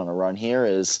really going on a run here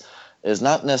is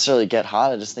not necessarily get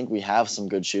hot. I just think we have some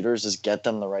good shooters. Just get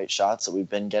them the right shots that we've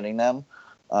been getting them.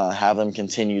 Have them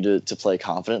continue to play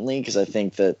confidently, because I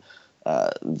think that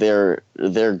they're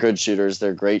good shooters.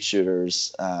 They're great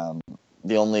shooters.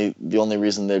 The only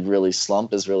reason they'd really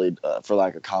slump is really for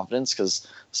lack of confidence, because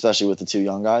especially with the 2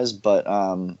 young guys. But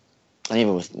and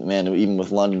even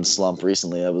with London's slump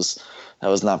recently, that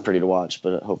was not pretty to watch.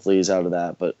 But hopefully he's out of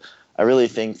that. But I really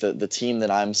think that the team that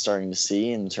I'm starting to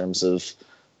see in terms of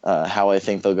how I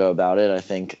think they'll go about it, I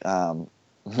think not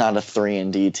a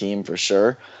 3-and-D team for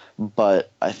sure,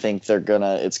 but I think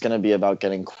it's gonna be about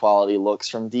getting quality looks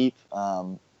from deep,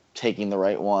 taking the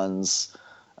right ones,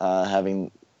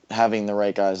 having the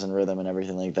right guys in rhythm and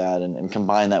everything like that, and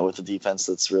combine that with the defense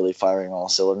that's really firing all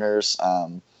cylinders.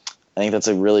 I think that's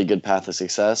a really good path to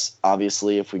success.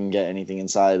 Obviously, if we can get anything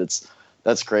inside,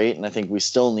 that's great, and I think we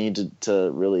still need to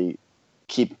really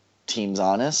keep teams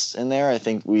honest in there. I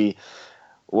think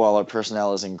while our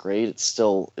personnel isn't great, it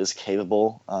still is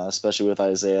capable, especially with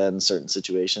Isaiah in certain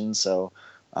situations. So,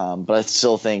 but I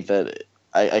still think that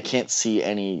I can't see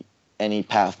any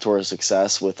path towards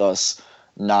success with us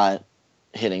not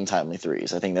hitting timely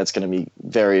threes. I think that's going to be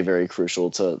very, very crucial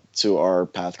to our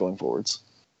path going forwards.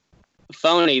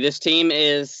 Phony, this team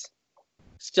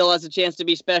still has a chance to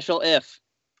be special if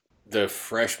the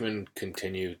freshmen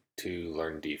continue to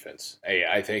learn defense.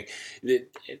 I think that,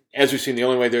 as we've seen, the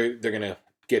only way they're going to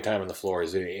get time on the floor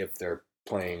is if they're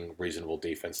playing reasonable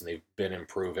defense, and they've been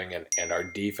improving, and our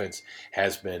defense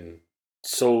has been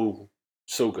so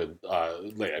good.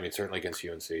 Certainly against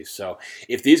UNC. So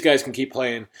if these guys can keep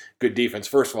playing good defense,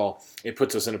 first of all, it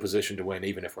puts us in a position to win,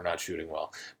 even if we're not shooting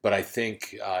well. But I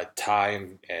think Ty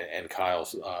and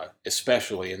Kyle's,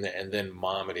 especially, and then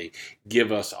Mamadi,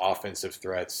 give us offensive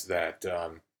threats that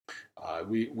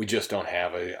we just don't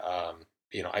have.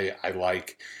 I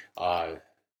like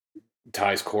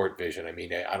Ty's court vision. I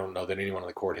mean, I don't know that anyone on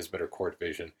the court has better court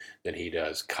vision than he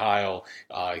does. Kyle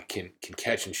can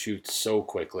catch and shoot so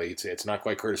quickly. It's not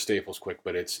quite Curtis Staples quick,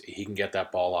 but he can get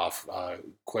that ball off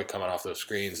quick coming off those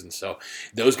screens. And so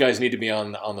those guys need to be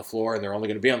on the floor, and they're only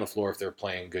going to be on the floor if they're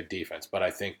playing good defense. But I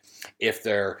think if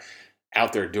they're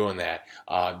out there doing that,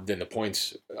 then the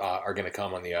points are going to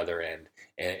come on the other end,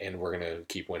 and we're going to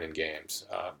keep winning games.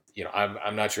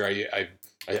 I'm not sure.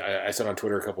 I said on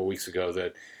Twitter a couple of weeks ago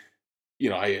that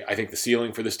I think the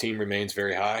ceiling for this team remains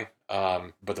very high,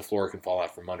 but the floor can fall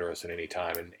out from under us at any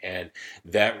time, and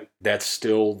that's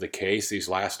still the case. These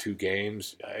last two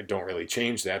games don't really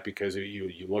change that, because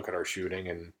you look at our shooting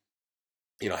and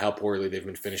how poorly they've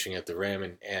been finishing at the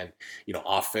rim, and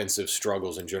offensive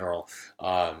struggles in general.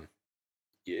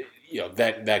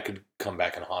 That could come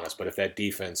back and haunt us. But if that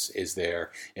defense is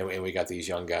there, and we got these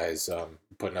young guys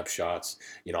putting up shots,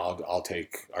 I'll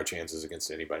take our chances against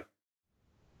anybody.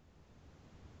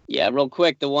 Yeah, real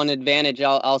quick, the one advantage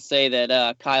I'll say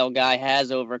that Kyle Guy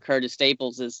has over Curtis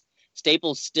Staples is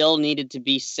Staples still needed to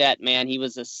be set, man. He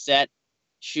was a set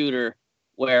shooter,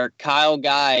 where Kyle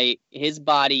Guy, his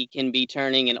body can be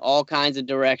turning in all kinds of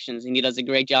directions, and he does a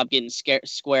great job getting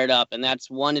squared up. And that's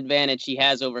one advantage he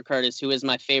has over Curtis, who is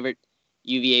my favorite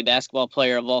UVA basketball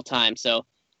player of all time. So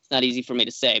it's not easy for me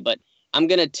to say, but I'm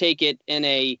going to take it in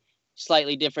a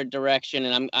slightly different direction.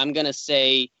 And I'm going to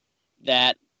say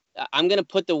that I'm going to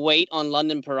put the weight on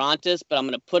London Perrantes, but I'm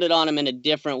going to put it on him in a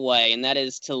different way. And that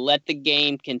is to let the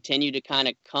game continue to kind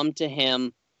of come to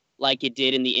him like it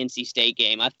did in the NC State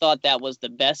game. I thought that was the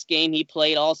best game he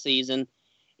played all season.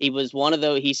 He was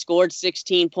he scored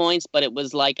 16 points, but it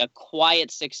was like a quiet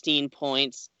 16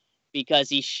 points, because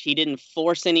he didn't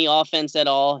force any offense at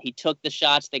all. He took the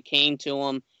shots that came to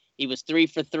him. He was 3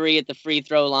 for 3 at the free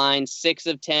throw line, 6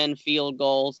 of 10 field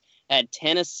goals, had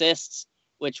 10 assists,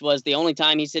 which was the only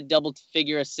time he's hit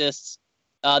double-figure assists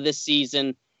this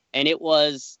season. And it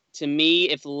was, to me,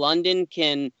 if London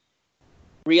can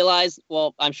realize,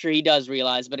 well, I'm sure he does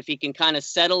realize, but if he can kind of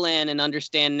settle in and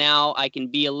understand, now I can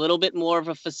be a little bit more of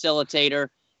a facilitator.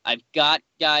 I've got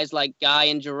guys like Guy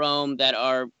and Jerome that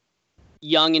are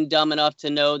young and dumb enough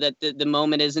to know that the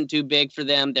moment isn't too big for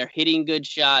them. They're hitting good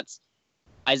shots.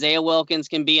 Isaiah Wilkins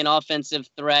can be an offensive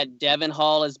threat. Devin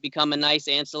Hall has become a nice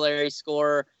ancillary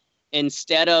scorer.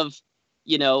 Instead of,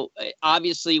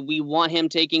 obviously we want him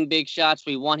taking big shots.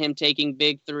 We want him taking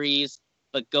big threes,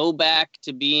 but go back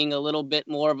to being a little bit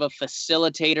more of a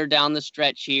facilitator down the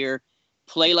stretch here.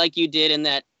 Play like you did in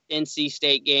that NC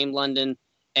State game, London,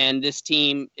 and this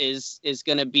team is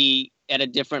going to be at a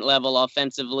different level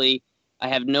offensively. I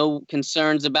have no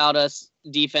concerns about us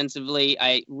defensively.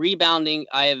 Rebounding,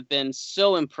 I have been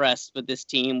so impressed with this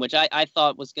team, which I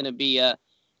thought was going to be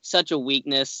such a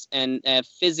weakness, and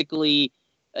physically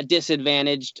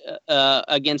disadvantaged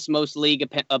against most league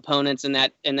opponents in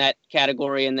that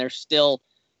category, and they're still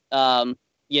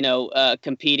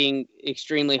competing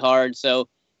extremely hard. So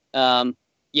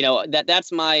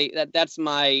that's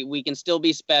my we can still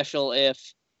be special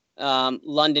if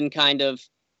London kind of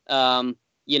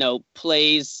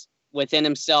plays within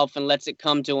himself and lets it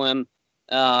come to him,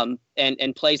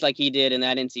 and plays like he did in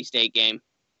that NC State game.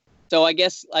 So I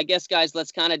guess, guys,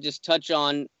 let's kind of just touch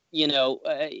on,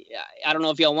 I don't know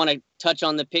if y'all want to touch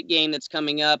on the Pitt game that's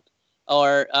coming up,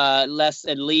 or at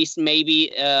least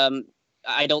maybe.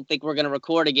 I don't think we're going to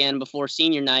record again before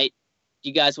senior night. Do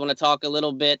you guys want to talk a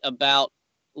little bit about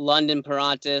London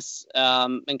Perrantes,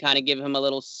 and kind of give him a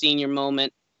little senior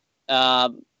moment?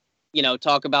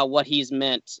 Talk about what he's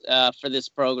meant for this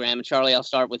program. And Charlie, I'll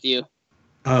start with you.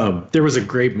 There was a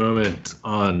great moment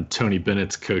on Tony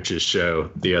Bennett's coach's show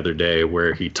the other day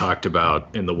where he talked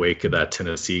about, in the wake of that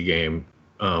Tennessee game,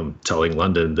 telling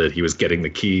London that he was getting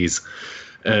the keys.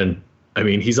 And I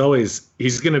mean, he's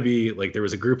going to be like, there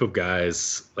was a group of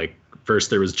guys, like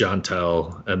first there was John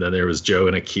Tell, and then there was Joe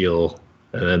and Akil,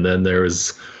 and then there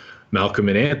was Malcolm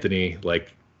and Anthony,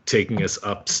 like taking us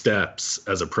up steps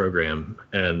as a program.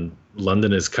 And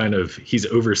London is he's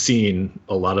overseen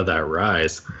a lot of that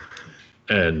rise.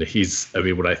 And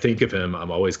when I think of him,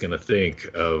 I'm always going to think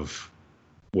of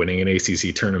winning an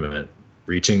ACC tournament,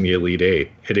 reaching the Elite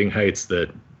Eight, hitting heights that,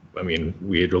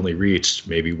 we had only reached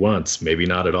maybe once, maybe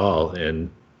not at all.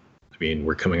 And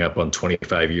we're coming up on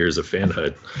 25 years of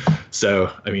fanhood.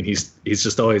 So, he's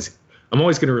just always, I'm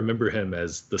always going to remember him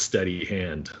as the steady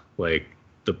hand, like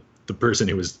the person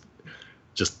who was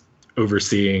just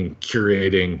overseeing,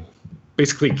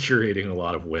 basically curating a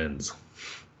lot of wins.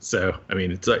 So,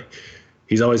 it's like,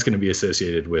 he's always going to be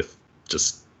associated with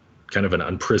just kind of an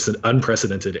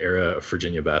unprecedented era of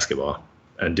Virginia basketball,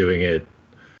 and doing it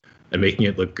and making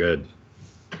it look good.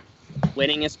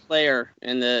 winningest player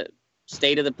in the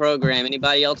state of the program.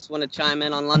 Anybody else want to chime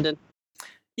in on London?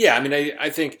 Yeah, I mean, I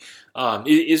think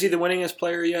is he the winningest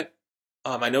player yet?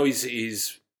 I know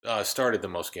he's started the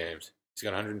most games. He's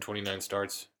got 129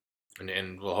 starts,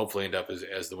 and will hopefully end up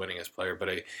as the winningest player. But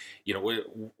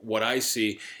what I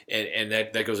see, and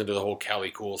that goes into the whole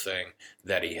Cali Cool thing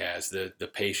that he has,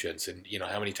 the patience, and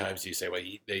how many times do you say, well,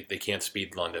 they can't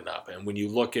speed London up? And when you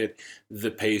look at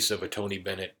the pace of a Tony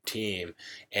Bennett team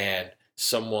and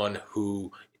someone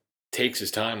who takes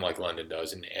his time like London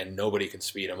does, and nobody can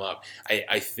speed him up.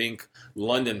 I think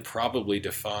London probably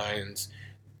defines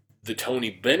the Tony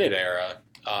Bennett era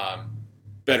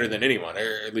better than anyone,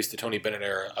 or at least the Tony Bennett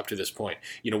era up to this point.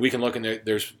 We can look, and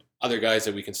there's other guys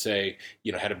that we can say,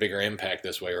 had a bigger impact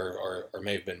this way, or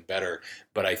may have been better.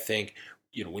 But I think,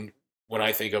 when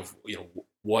I think of,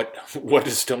 what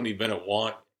does Tony Bennett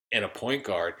want in a point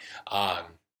guard,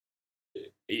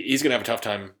 he's going to have a tough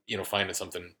time, finding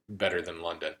something better than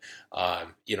London.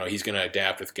 He's going to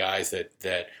adapt with guys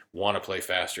that want to play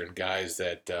faster, and guys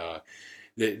that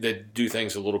do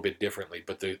things a little bit differently.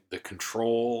 But the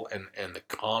control and the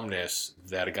calmness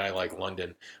that a guy like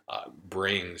London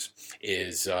brings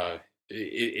is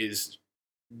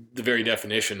the very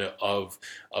definition of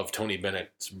Tony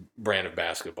Bennett's brand of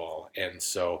basketball. And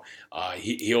so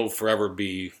he'll forever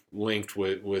be linked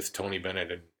with Tony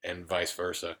Bennett and vice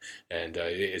versa. And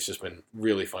it's just been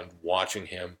really fun watching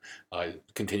him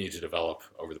continue to develop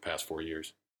over the past 4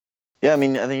 years. Yeah, I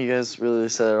mean, I think you guys really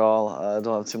said it all. I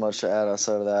don't have too much to add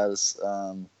outside of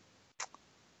that.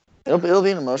 It'll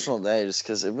be an emotional day just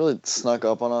because it really snuck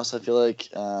up on us, I feel like,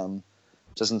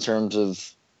 just in terms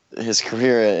of his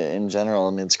career in general.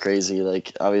 I mean, it's crazy.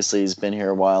 Like, obviously he's been here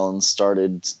a while and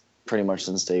started pretty much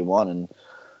since day one, and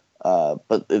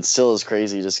but it still is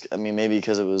crazy. Just, I mean, maybe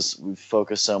because we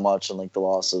focused so much on like the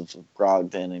loss of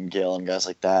Brogdon and Gill and guys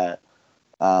like that,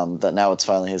 that now it's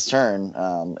finally his turn.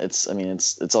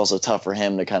 It's also tough for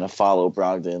him to kind of follow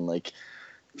Brogdon. Like,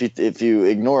 if you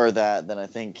ignore that, then I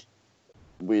think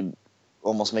we'd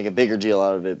almost make a bigger deal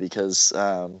out of it because.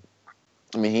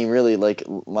 I mean, he really, like,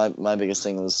 my biggest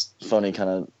thing was Phony kind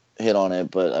of hit on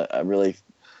it, but I really,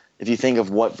 if you think of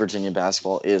what Virginia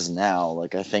basketball is now,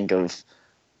 like, I think of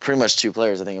pretty much two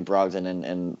players. I think of Brogdon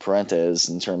and Parentes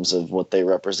in terms of what they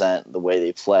represent, the way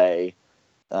they play,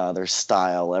 their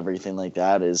style, everything like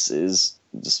that is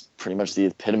just pretty much the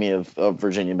epitome of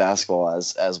Virginia basketball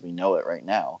as we know it right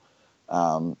now.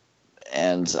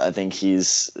 And I think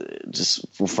he's just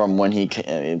from when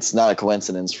it's not a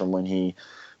coincidence from when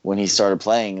he started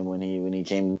playing and when he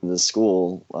came to the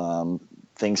school,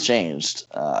 things changed.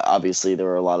 Obviously, there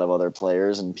were a lot of other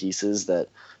players and pieces that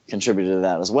contributed to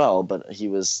that as well, but he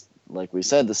was, like we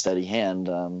said, the steady hand,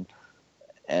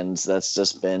 and that's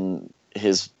just been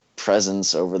his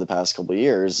presence over the past couple of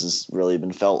years has really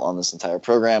been felt on this entire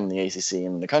program, the ACC,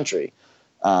 and in the country.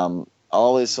 I'll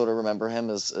always sort of remember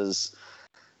him as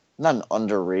not an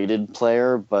underrated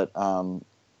player, but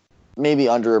maybe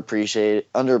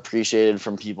underappreciated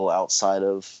from people outside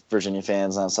of Virginia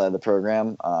fans, outside the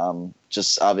program.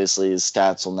 Just obviously his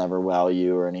stats will never wow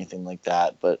you or anything like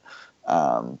that, but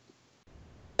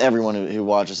everyone who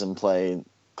watches him play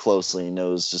closely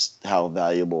knows just how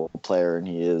valuable a player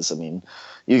he is. I mean,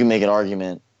 you can make an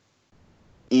argument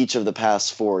each of the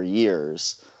past 4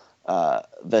 years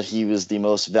that he was the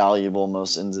most valuable,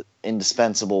 most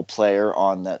indispensable player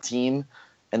on that team.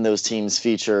 And those teams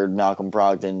featured Malcolm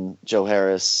Brogdon, Joe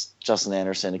Harris, Justin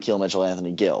Anderson, Akeem Mitchell,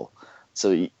 Anthony Gill.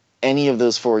 So any of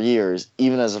those 4 years,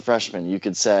 even as a freshman, you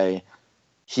could say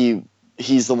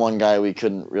he's the one guy we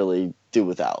couldn't really do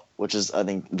without, which is, I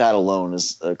think that alone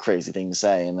is a crazy thing to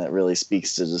say, and that really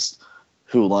speaks to just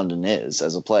who London is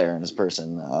as a player and as a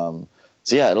person.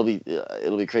 So yeah, it'll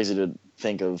be crazy to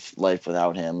think of life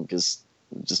without him because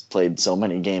just played so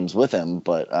many games with him,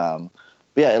 but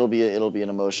yeah, it'll be an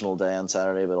emotional day on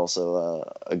Saturday, but also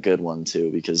a good one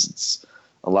too because it's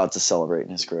a lot to celebrate in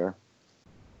his career.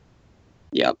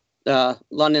 Yep,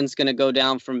 London's going to go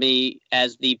down for me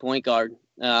as the point guard.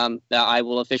 I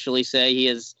will officially say he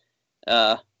has,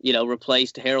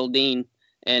 replaced Harold Dean,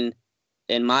 and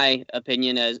in my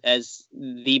opinion, as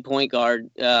the point guard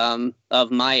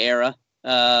of my era,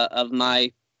 of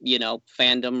my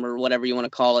fandom or whatever you want to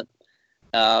call it.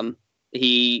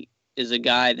 He is a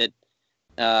guy that.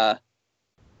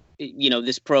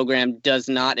 This program does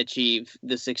not achieve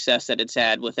the success that it's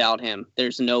had without him.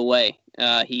 There's no way.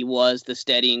 He was the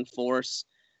steadying force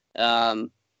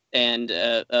and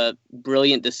a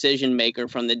brilliant decision maker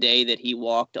from the day that he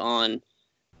walked on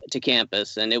to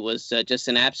campus. And it was just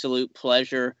an absolute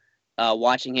pleasure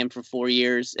watching him for 4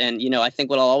 years. And, I think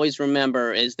what I'll always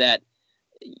remember is that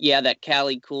that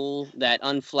Cali cool, that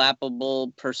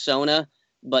unflappable persona,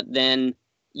 but then,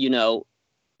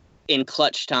 in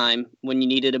clutch time, when you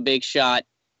needed a big shot,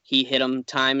 he hit them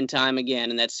time and time again.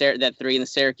 And that three in the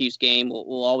Syracuse game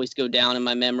will always go down in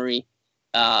my memory.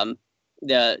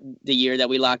 The year that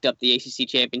we locked up the ACC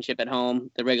championship at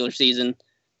home, the regular season,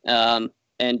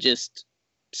 and just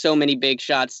so many big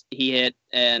shots he hit.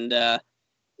 And,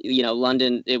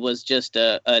 London, it was just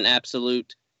an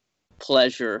absolute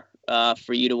pleasure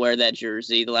for you to wear that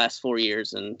jersey the last 4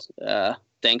 years. And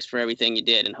thanks for everything you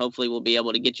did. And hopefully we'll be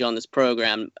able to get you on this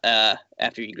program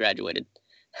after you graduated.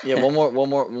 Yeah, one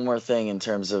more thing in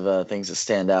terms of things that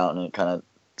stand out, and kind of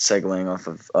segueing off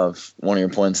of one of your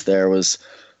points there was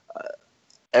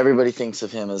everybody thinks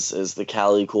of him as the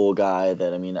Cali cool guy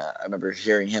that, I remember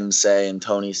hearing him say and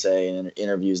Tony say in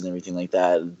interviews and everything like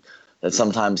that, that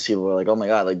sometimes people were like, oh my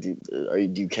God, like, do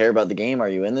you care about the game? Are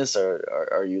you in this, or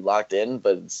are you locked in?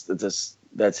 But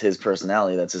that's his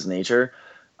personality. That's his nature.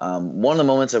 One of the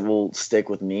moments that will stick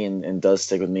with me and does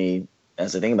stick with me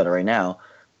as I think about it right now,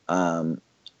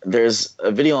 there's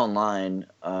a video online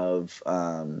of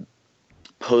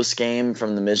post game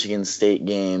from the Michigan State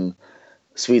game,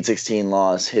 Sweet 16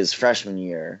 loss, his freshman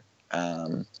year,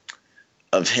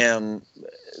 of him,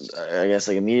 I guess,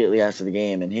 like immediately after the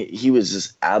game, and he was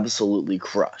just absolutely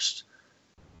crushed,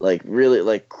 like really,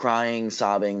 like crying,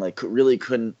 sobbing, like really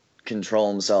couldn't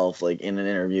control himself, like in an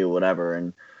interview, whatever.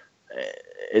 And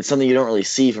it's something you don't really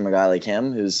see from a guy like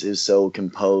him, who's so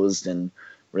composed and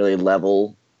really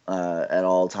level at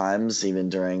all times, even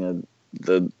during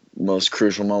the most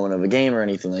crucial moment of a game or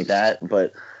anything like that.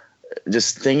 But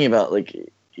just thinking about, like,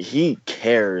 he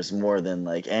cares more than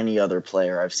like any other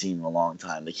player I've seen in a long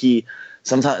time. Like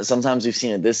sometimes we've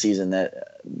seen it this season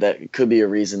that could be a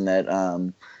reason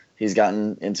that he's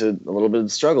gotten into a little bit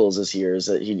of struggles this year, is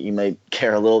that he might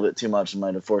care a little bit too much and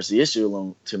might have forced the issue a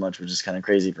little too much, which is kind of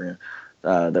crazy for him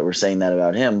that we're saying that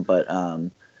about him. But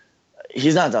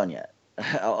he's not done yet.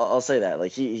 I'll say that.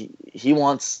 Like he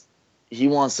wants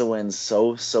to win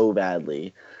so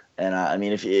badly. And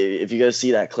if you go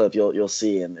see that clip, you'll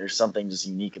see, and there's something just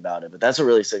unique about it. But that's what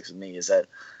really sticks with me, is that,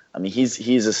 he's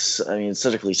it's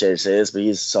such a cliche to say this, but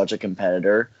he's such a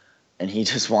competitor, and he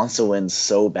just wants to win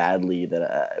so badly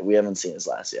that we haven't seen his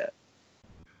last yet.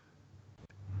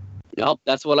 Nope,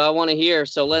 that's what I want to hear.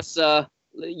 So let's, I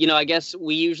guess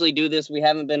we usually do this. We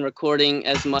haven't been recording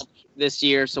as much this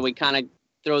year, so we kind of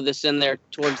throw this in there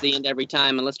towards the end every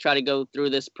time, and let's try to go through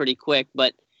this pretty quick.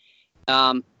 But,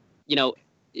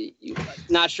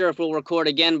 not sure if we'll record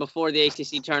again before the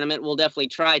ACC tournament. We'll definitely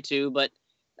try to, but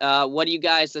what do you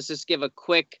guys, let's just give a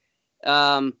quick,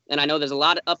 and I know there's a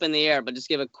lot up in the air, but just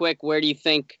give a quick, where do you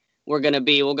think we're going to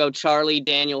be? We'll go Charlie,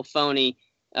 Daniel, Phony.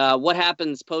 What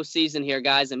happens postseason here,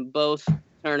 guys, in both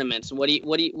tournaments? What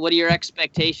are your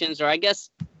expectations, or I guess,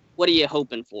 what are you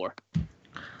hoping for?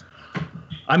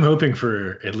 I'm hoping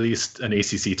for at least an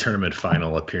ACC tournament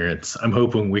final appearance. I'm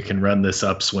hoping we can run this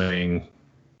upswing,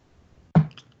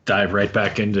 dive right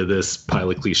back into this pile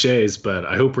of cliches, but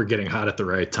I hope we're getting hot at the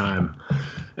right time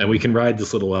and we can ride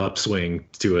this little upswing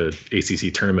to a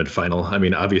ACC tournament final.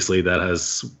 Obviously that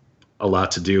has a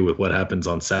lot to do with what happens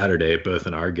on Saturday, both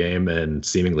in our game and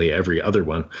seemingly every other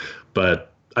one,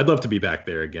 but I'd love to be back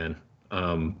there again.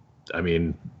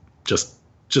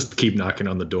 Just keep knocking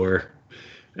on the door.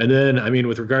 And then,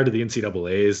 with regard to the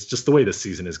NCAAs, just the way the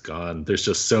season has gone,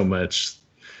 there's so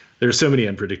many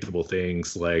unpredictable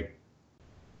things. Like,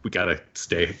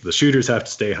 the shooters have to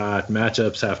stay hot,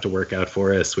 matchups have to work out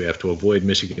for us, we have to avoid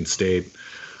Michigan State.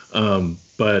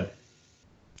 But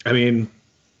the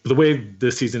way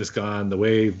this season has gone, the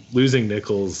way losing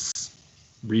Nichols,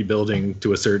 rebuilding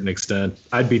to a certain extent,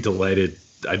 I'd be delighted,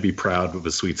 I'd be proud of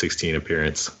a Sweet 16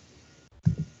 appearance.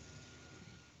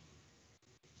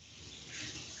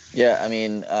 Yeah, I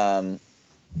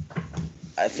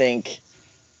think,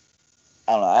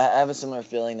 I don't know, I have a similar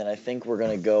feeling that I think we're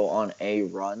going to go on a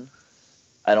run.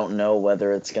 I don't know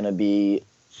whether it's going to be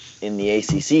in the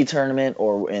ACC tournament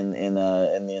or in the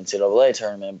NCAA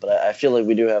tournament, but I feel like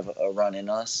we do have a run in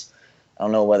us. I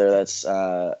don't know whether that's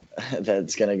going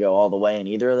to go all the way in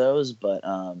either of those, but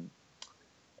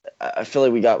I feel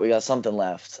like we got something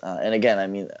left. And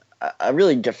again, I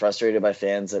really get frustrated by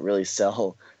fans that really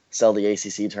sell the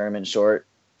ACC tournament short.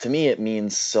 To me, it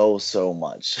means so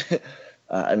much.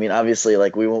 Obviously,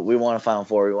 like we want a Final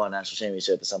Four, we want a national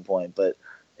championship at some point, but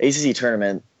ACC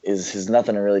tournament is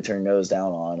nothing to really turn nose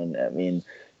down on. And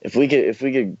if we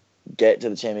could get to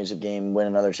the championship game, win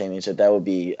another championship, I'd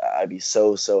be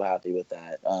so happy with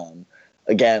that.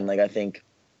 Again, like I think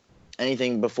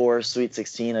anything before Sweet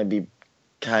 16, I'd be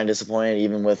kind of disappointed,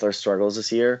 even with our struggles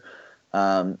this year.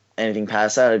 Anything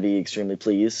past that, I'd be extremely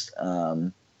pleased.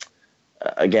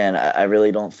 Again, I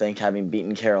really don't think having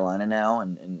beaten Carolina now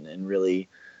and really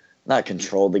not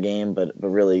controlled the game, but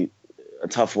really a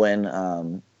tough win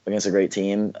against a great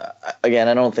team. Again,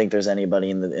 I don't think there's anybody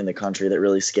in the country that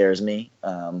really scares me.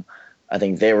 I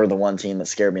think they were the one team that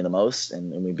scared me the most,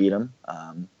 and we beat them.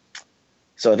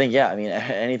 So I think, yeah, I mean,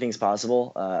 anything's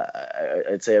possible.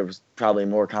 I'd say I was probably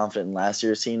more confident in last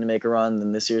year's team to make a run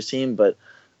than this year's team, but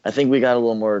I think we got a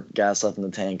little more gas left in the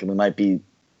tank, and we might be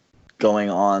going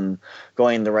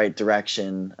the right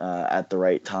direction at the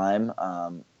right time.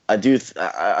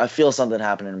 I feel something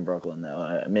happening in Brooklyn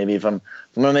though. Maybe if I'm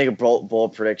gonna make a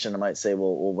bold prediction, I might say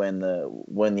we'll win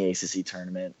the ACC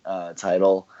tournament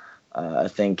title. I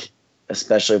think,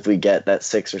 especially if we get that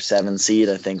 6 or 7 seed,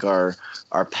 I think our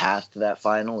path to that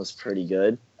final is pretty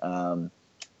good.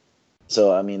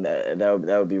 So I mean that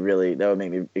would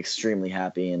make me extremely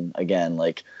happy. And again,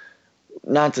 like,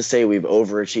 not to say we've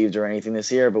overachieved or anything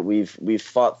this year, but we've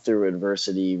fought through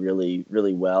adversity really,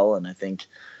 really well. And I think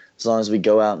as long as we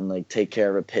go out and like take care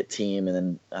of a Pitt team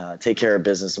and then take care of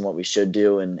business and what we should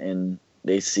do in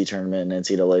the ACC tournament and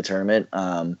NCAA tournament,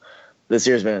 this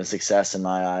year's been a success in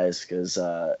my eyes because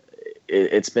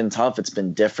it's been tough, it's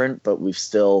been different, but we've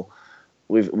showed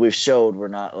we're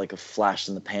not like a flash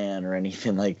in the pan or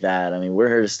anything like that. I mean, we're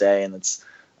here to stay, and it's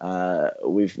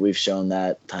we've shown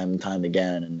that time and time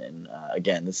again. And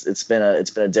again, it's been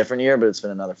a different year, but it's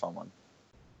been another fun one.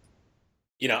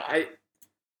 You know,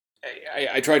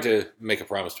 I tried to make a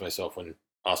promise to myself when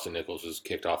Austin Nichols was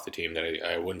kicked off the team that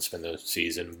I wouldn't spend the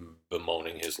season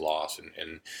bemoaning his loss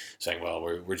and saying, well,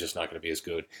 we're just not going to be as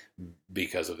good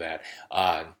because of that.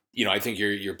 You know, I think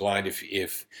you're blind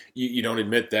if you don't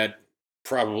admit that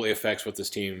probably affects what this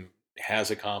team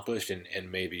has accomplished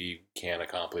and maybe can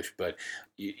accomplish. But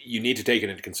you need to take it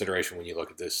into consideration when you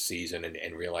look at this season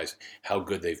and realize how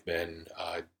good they've been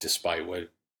despite what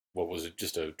was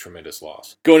just a tremendous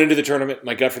loss. Going into the tournament,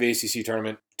 my gut for the ACC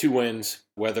tournament, 2 wins,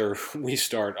 whether we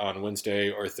start on Wednesday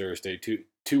or Thursday.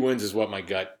 Two wins is what my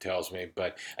gut tells me,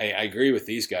 but I agree with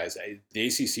these guys. The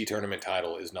ACC tournament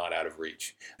title is not out of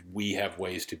reach. We have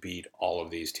ways to beat all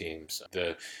of these teams.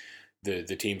 The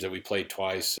teams that we played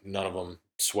twice, none of them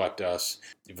swept us.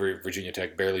 Virginia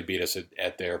Tech barely beat us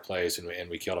at their place, and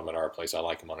we killed them at our place. I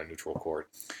like them on a neutral court.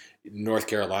 North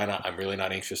Carolina, I'm really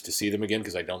not anxious to see them again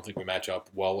because I don't think we match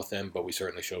up well with them, but we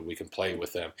certainly showed we can play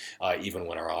with them even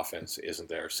when our offense isn't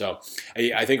there. So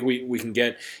I think we can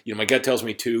get, my gut tells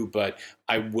me 2, but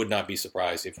I would not be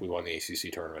surprised if we won the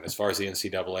ACC tournament. As far as the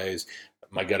NCAAs,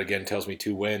 my gut again tells me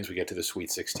 2 wins, we get to the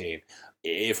Sweet 16.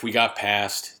 If we got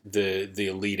past the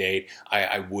Elite 8,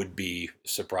 I would be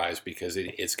surprised because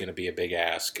it's going to be a big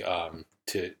ask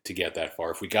to get that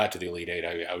far. If we got to the Elite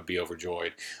 8, I would be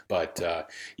overjoyed. But,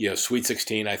 Sweet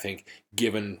 16, I think,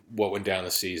 given what went down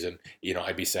the season,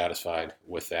 I'd be satisfied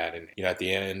with that. And, at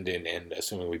the end, and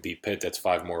assuming we beat Pitt, that's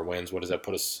 5 more wins. What would that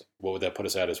put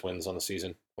us at as wins on the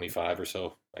season? 25 or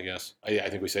so, I guess. I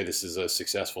think we say this is a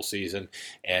successful season,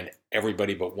 and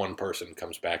everybody but one person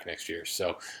comes back next year.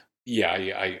 So,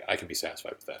 yeah, I can be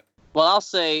satisfied with that. Well, I'll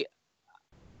say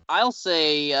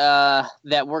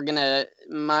that we're going to –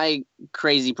 my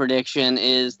crazy prediction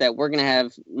is that we're going to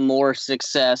have more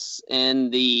success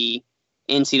in the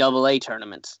NCAA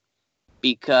tournaments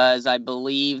because I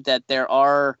believe that there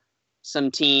are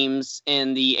some teams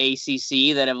in the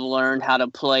ACC that have learned how to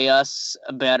play us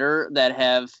better, that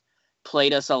have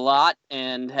played us a lot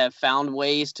and have found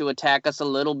ways to attack us a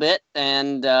little bit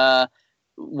and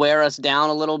wear us down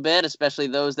a little bit, especially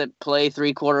those that play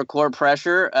 3/4 court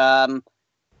pressure.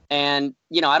 And,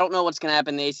 I don't know what's going to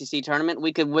happen in the ACC tournament.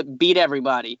 We could beat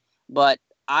everybody, but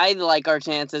I like our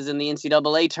chances in the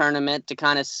NCAA tournament to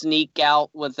kind of sneak out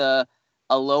with a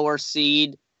lower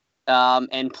seed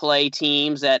and play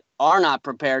teams that are not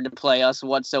prepared to play us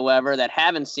whatsoever, that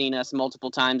haven't seen us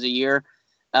multiple times a year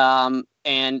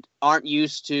and aren't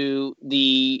used to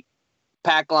the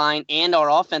pack line and our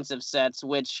offensive sets,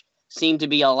 which seem to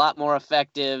be a lot more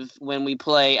effective when we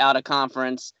play out of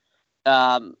conference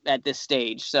at this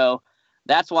stage. So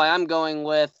that's why I'm going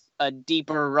with a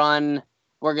deeper run.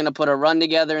 We're going to put a run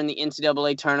together in the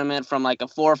NCAA tournament from like a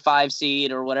 4 or 5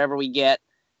 seed or whatever we get.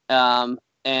 And,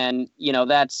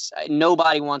 that's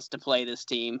nobody wants to play this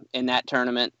team in that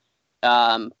tournament.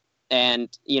 And,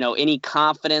 any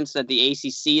confidence that the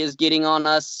ACC is getting on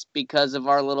us because of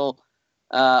our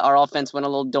offense went a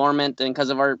little dormant and because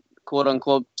of our quote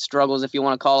unquote struggles, if you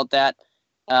want to call it that,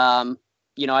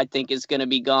 I think is going to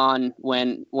be gone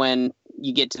when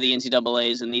you get to the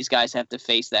NCAAs and these guys have to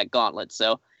face that gauntlet.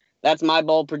 So that's my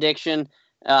bold prediction.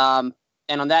 And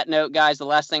on that note, guys, the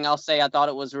last thing I'll say, I thought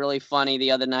it was really funny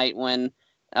the other night when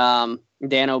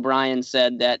Dan O'Brien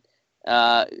said that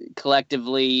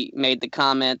collectively made the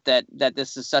comment that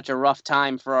this is such a rough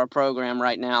time for our program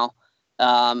right now.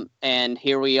 And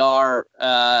here we are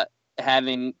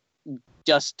having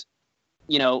just,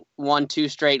 won 2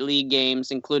 straight league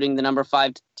games, including the number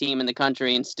 5 team in the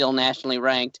country and still nationally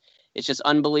ranked. It's just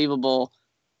unbelievable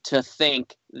to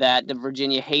think that the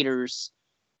Virginia haters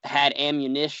had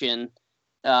ammunition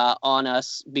on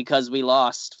us because we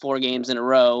lost 4 games in a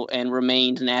row and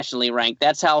remained nationally ranked.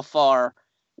 That's how far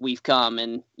we've come.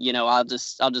 And, I'll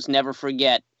just never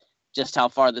forget just how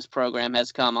far this program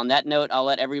has come. On that note, I'll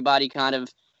let everybody kind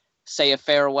of say a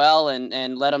farewell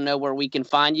and let them know where we can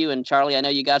find you. And Charlie, I know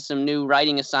you got some new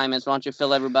writing assignments. Why don't you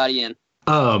fill everybody in?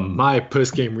 My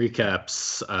post-game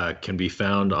recaps can be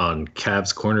found on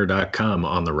CavsCorner.com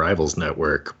on the Rivals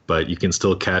Network, but you can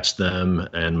still catch them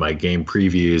and my game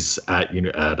previews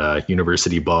at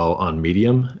University Ball on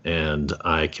Medium, and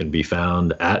I can be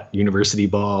found at University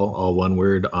Ball, all one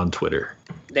word, on Twitter.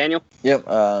 Daniel? Yep,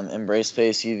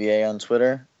 EmbraceFace UVA on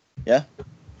Twitter. Yeah,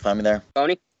 find me there.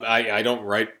 Tony? I don't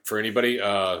write for anybody.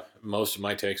 Most of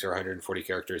my takes are 140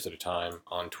 characters at a time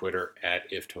on Twitter at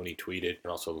 @IfTonyTweeted.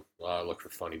 And also look for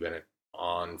Phony Bennett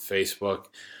on Facebook.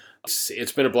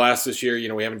 It's been a blast this year.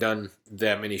 We haven't done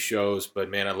that many shows, but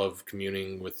man, I love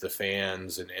communing with the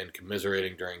fans and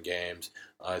commiserating during games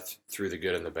through the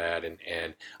good and the bad.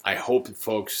 And I hope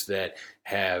folks that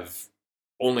have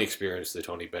only experienced the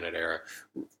Tony Bennett era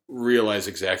realize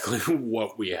exactly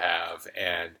what we have.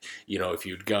 And, if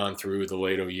you'd gone through the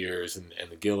Lato years and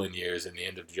the Gillen years and the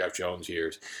end of the Jeff Jones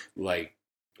years, like,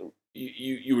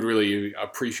 you would really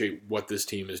appreciate what this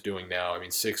team is doing now. I mean,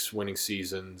 6 winning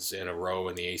seasons in a row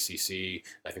in the ACC.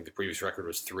 I think the previous record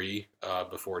was 3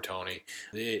 before Tony.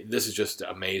 This is just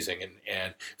amazing.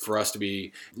 And for us to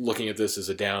be looking at this as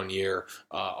a down year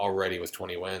already with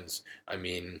 20 wins, I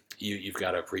mean, you've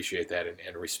got to appreciate that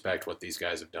and respect what these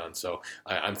guys have done. So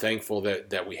I'm thankful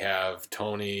that we have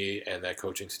Tony and that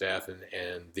coaching staff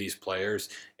and these players,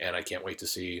 and I can't wait to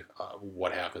see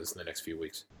what happens in the next few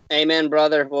weeks. Amen,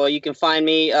 brother. Well, you can find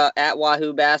me at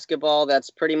Wahoo Basketball. That's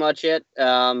pretty much it.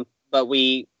 But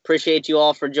we appreciate you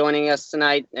all for joining us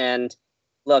tonight. And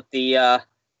look,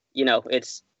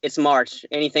 it's March.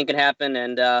 Anything can happen.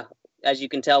 And as you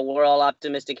can tell, we're all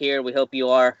optimistic here. We hope you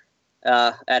are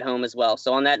at home as well.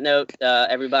 So on that note,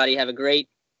 everybody have a great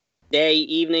day,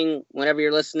 evening, whenever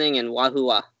you're listening, and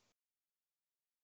Wahoo-wah.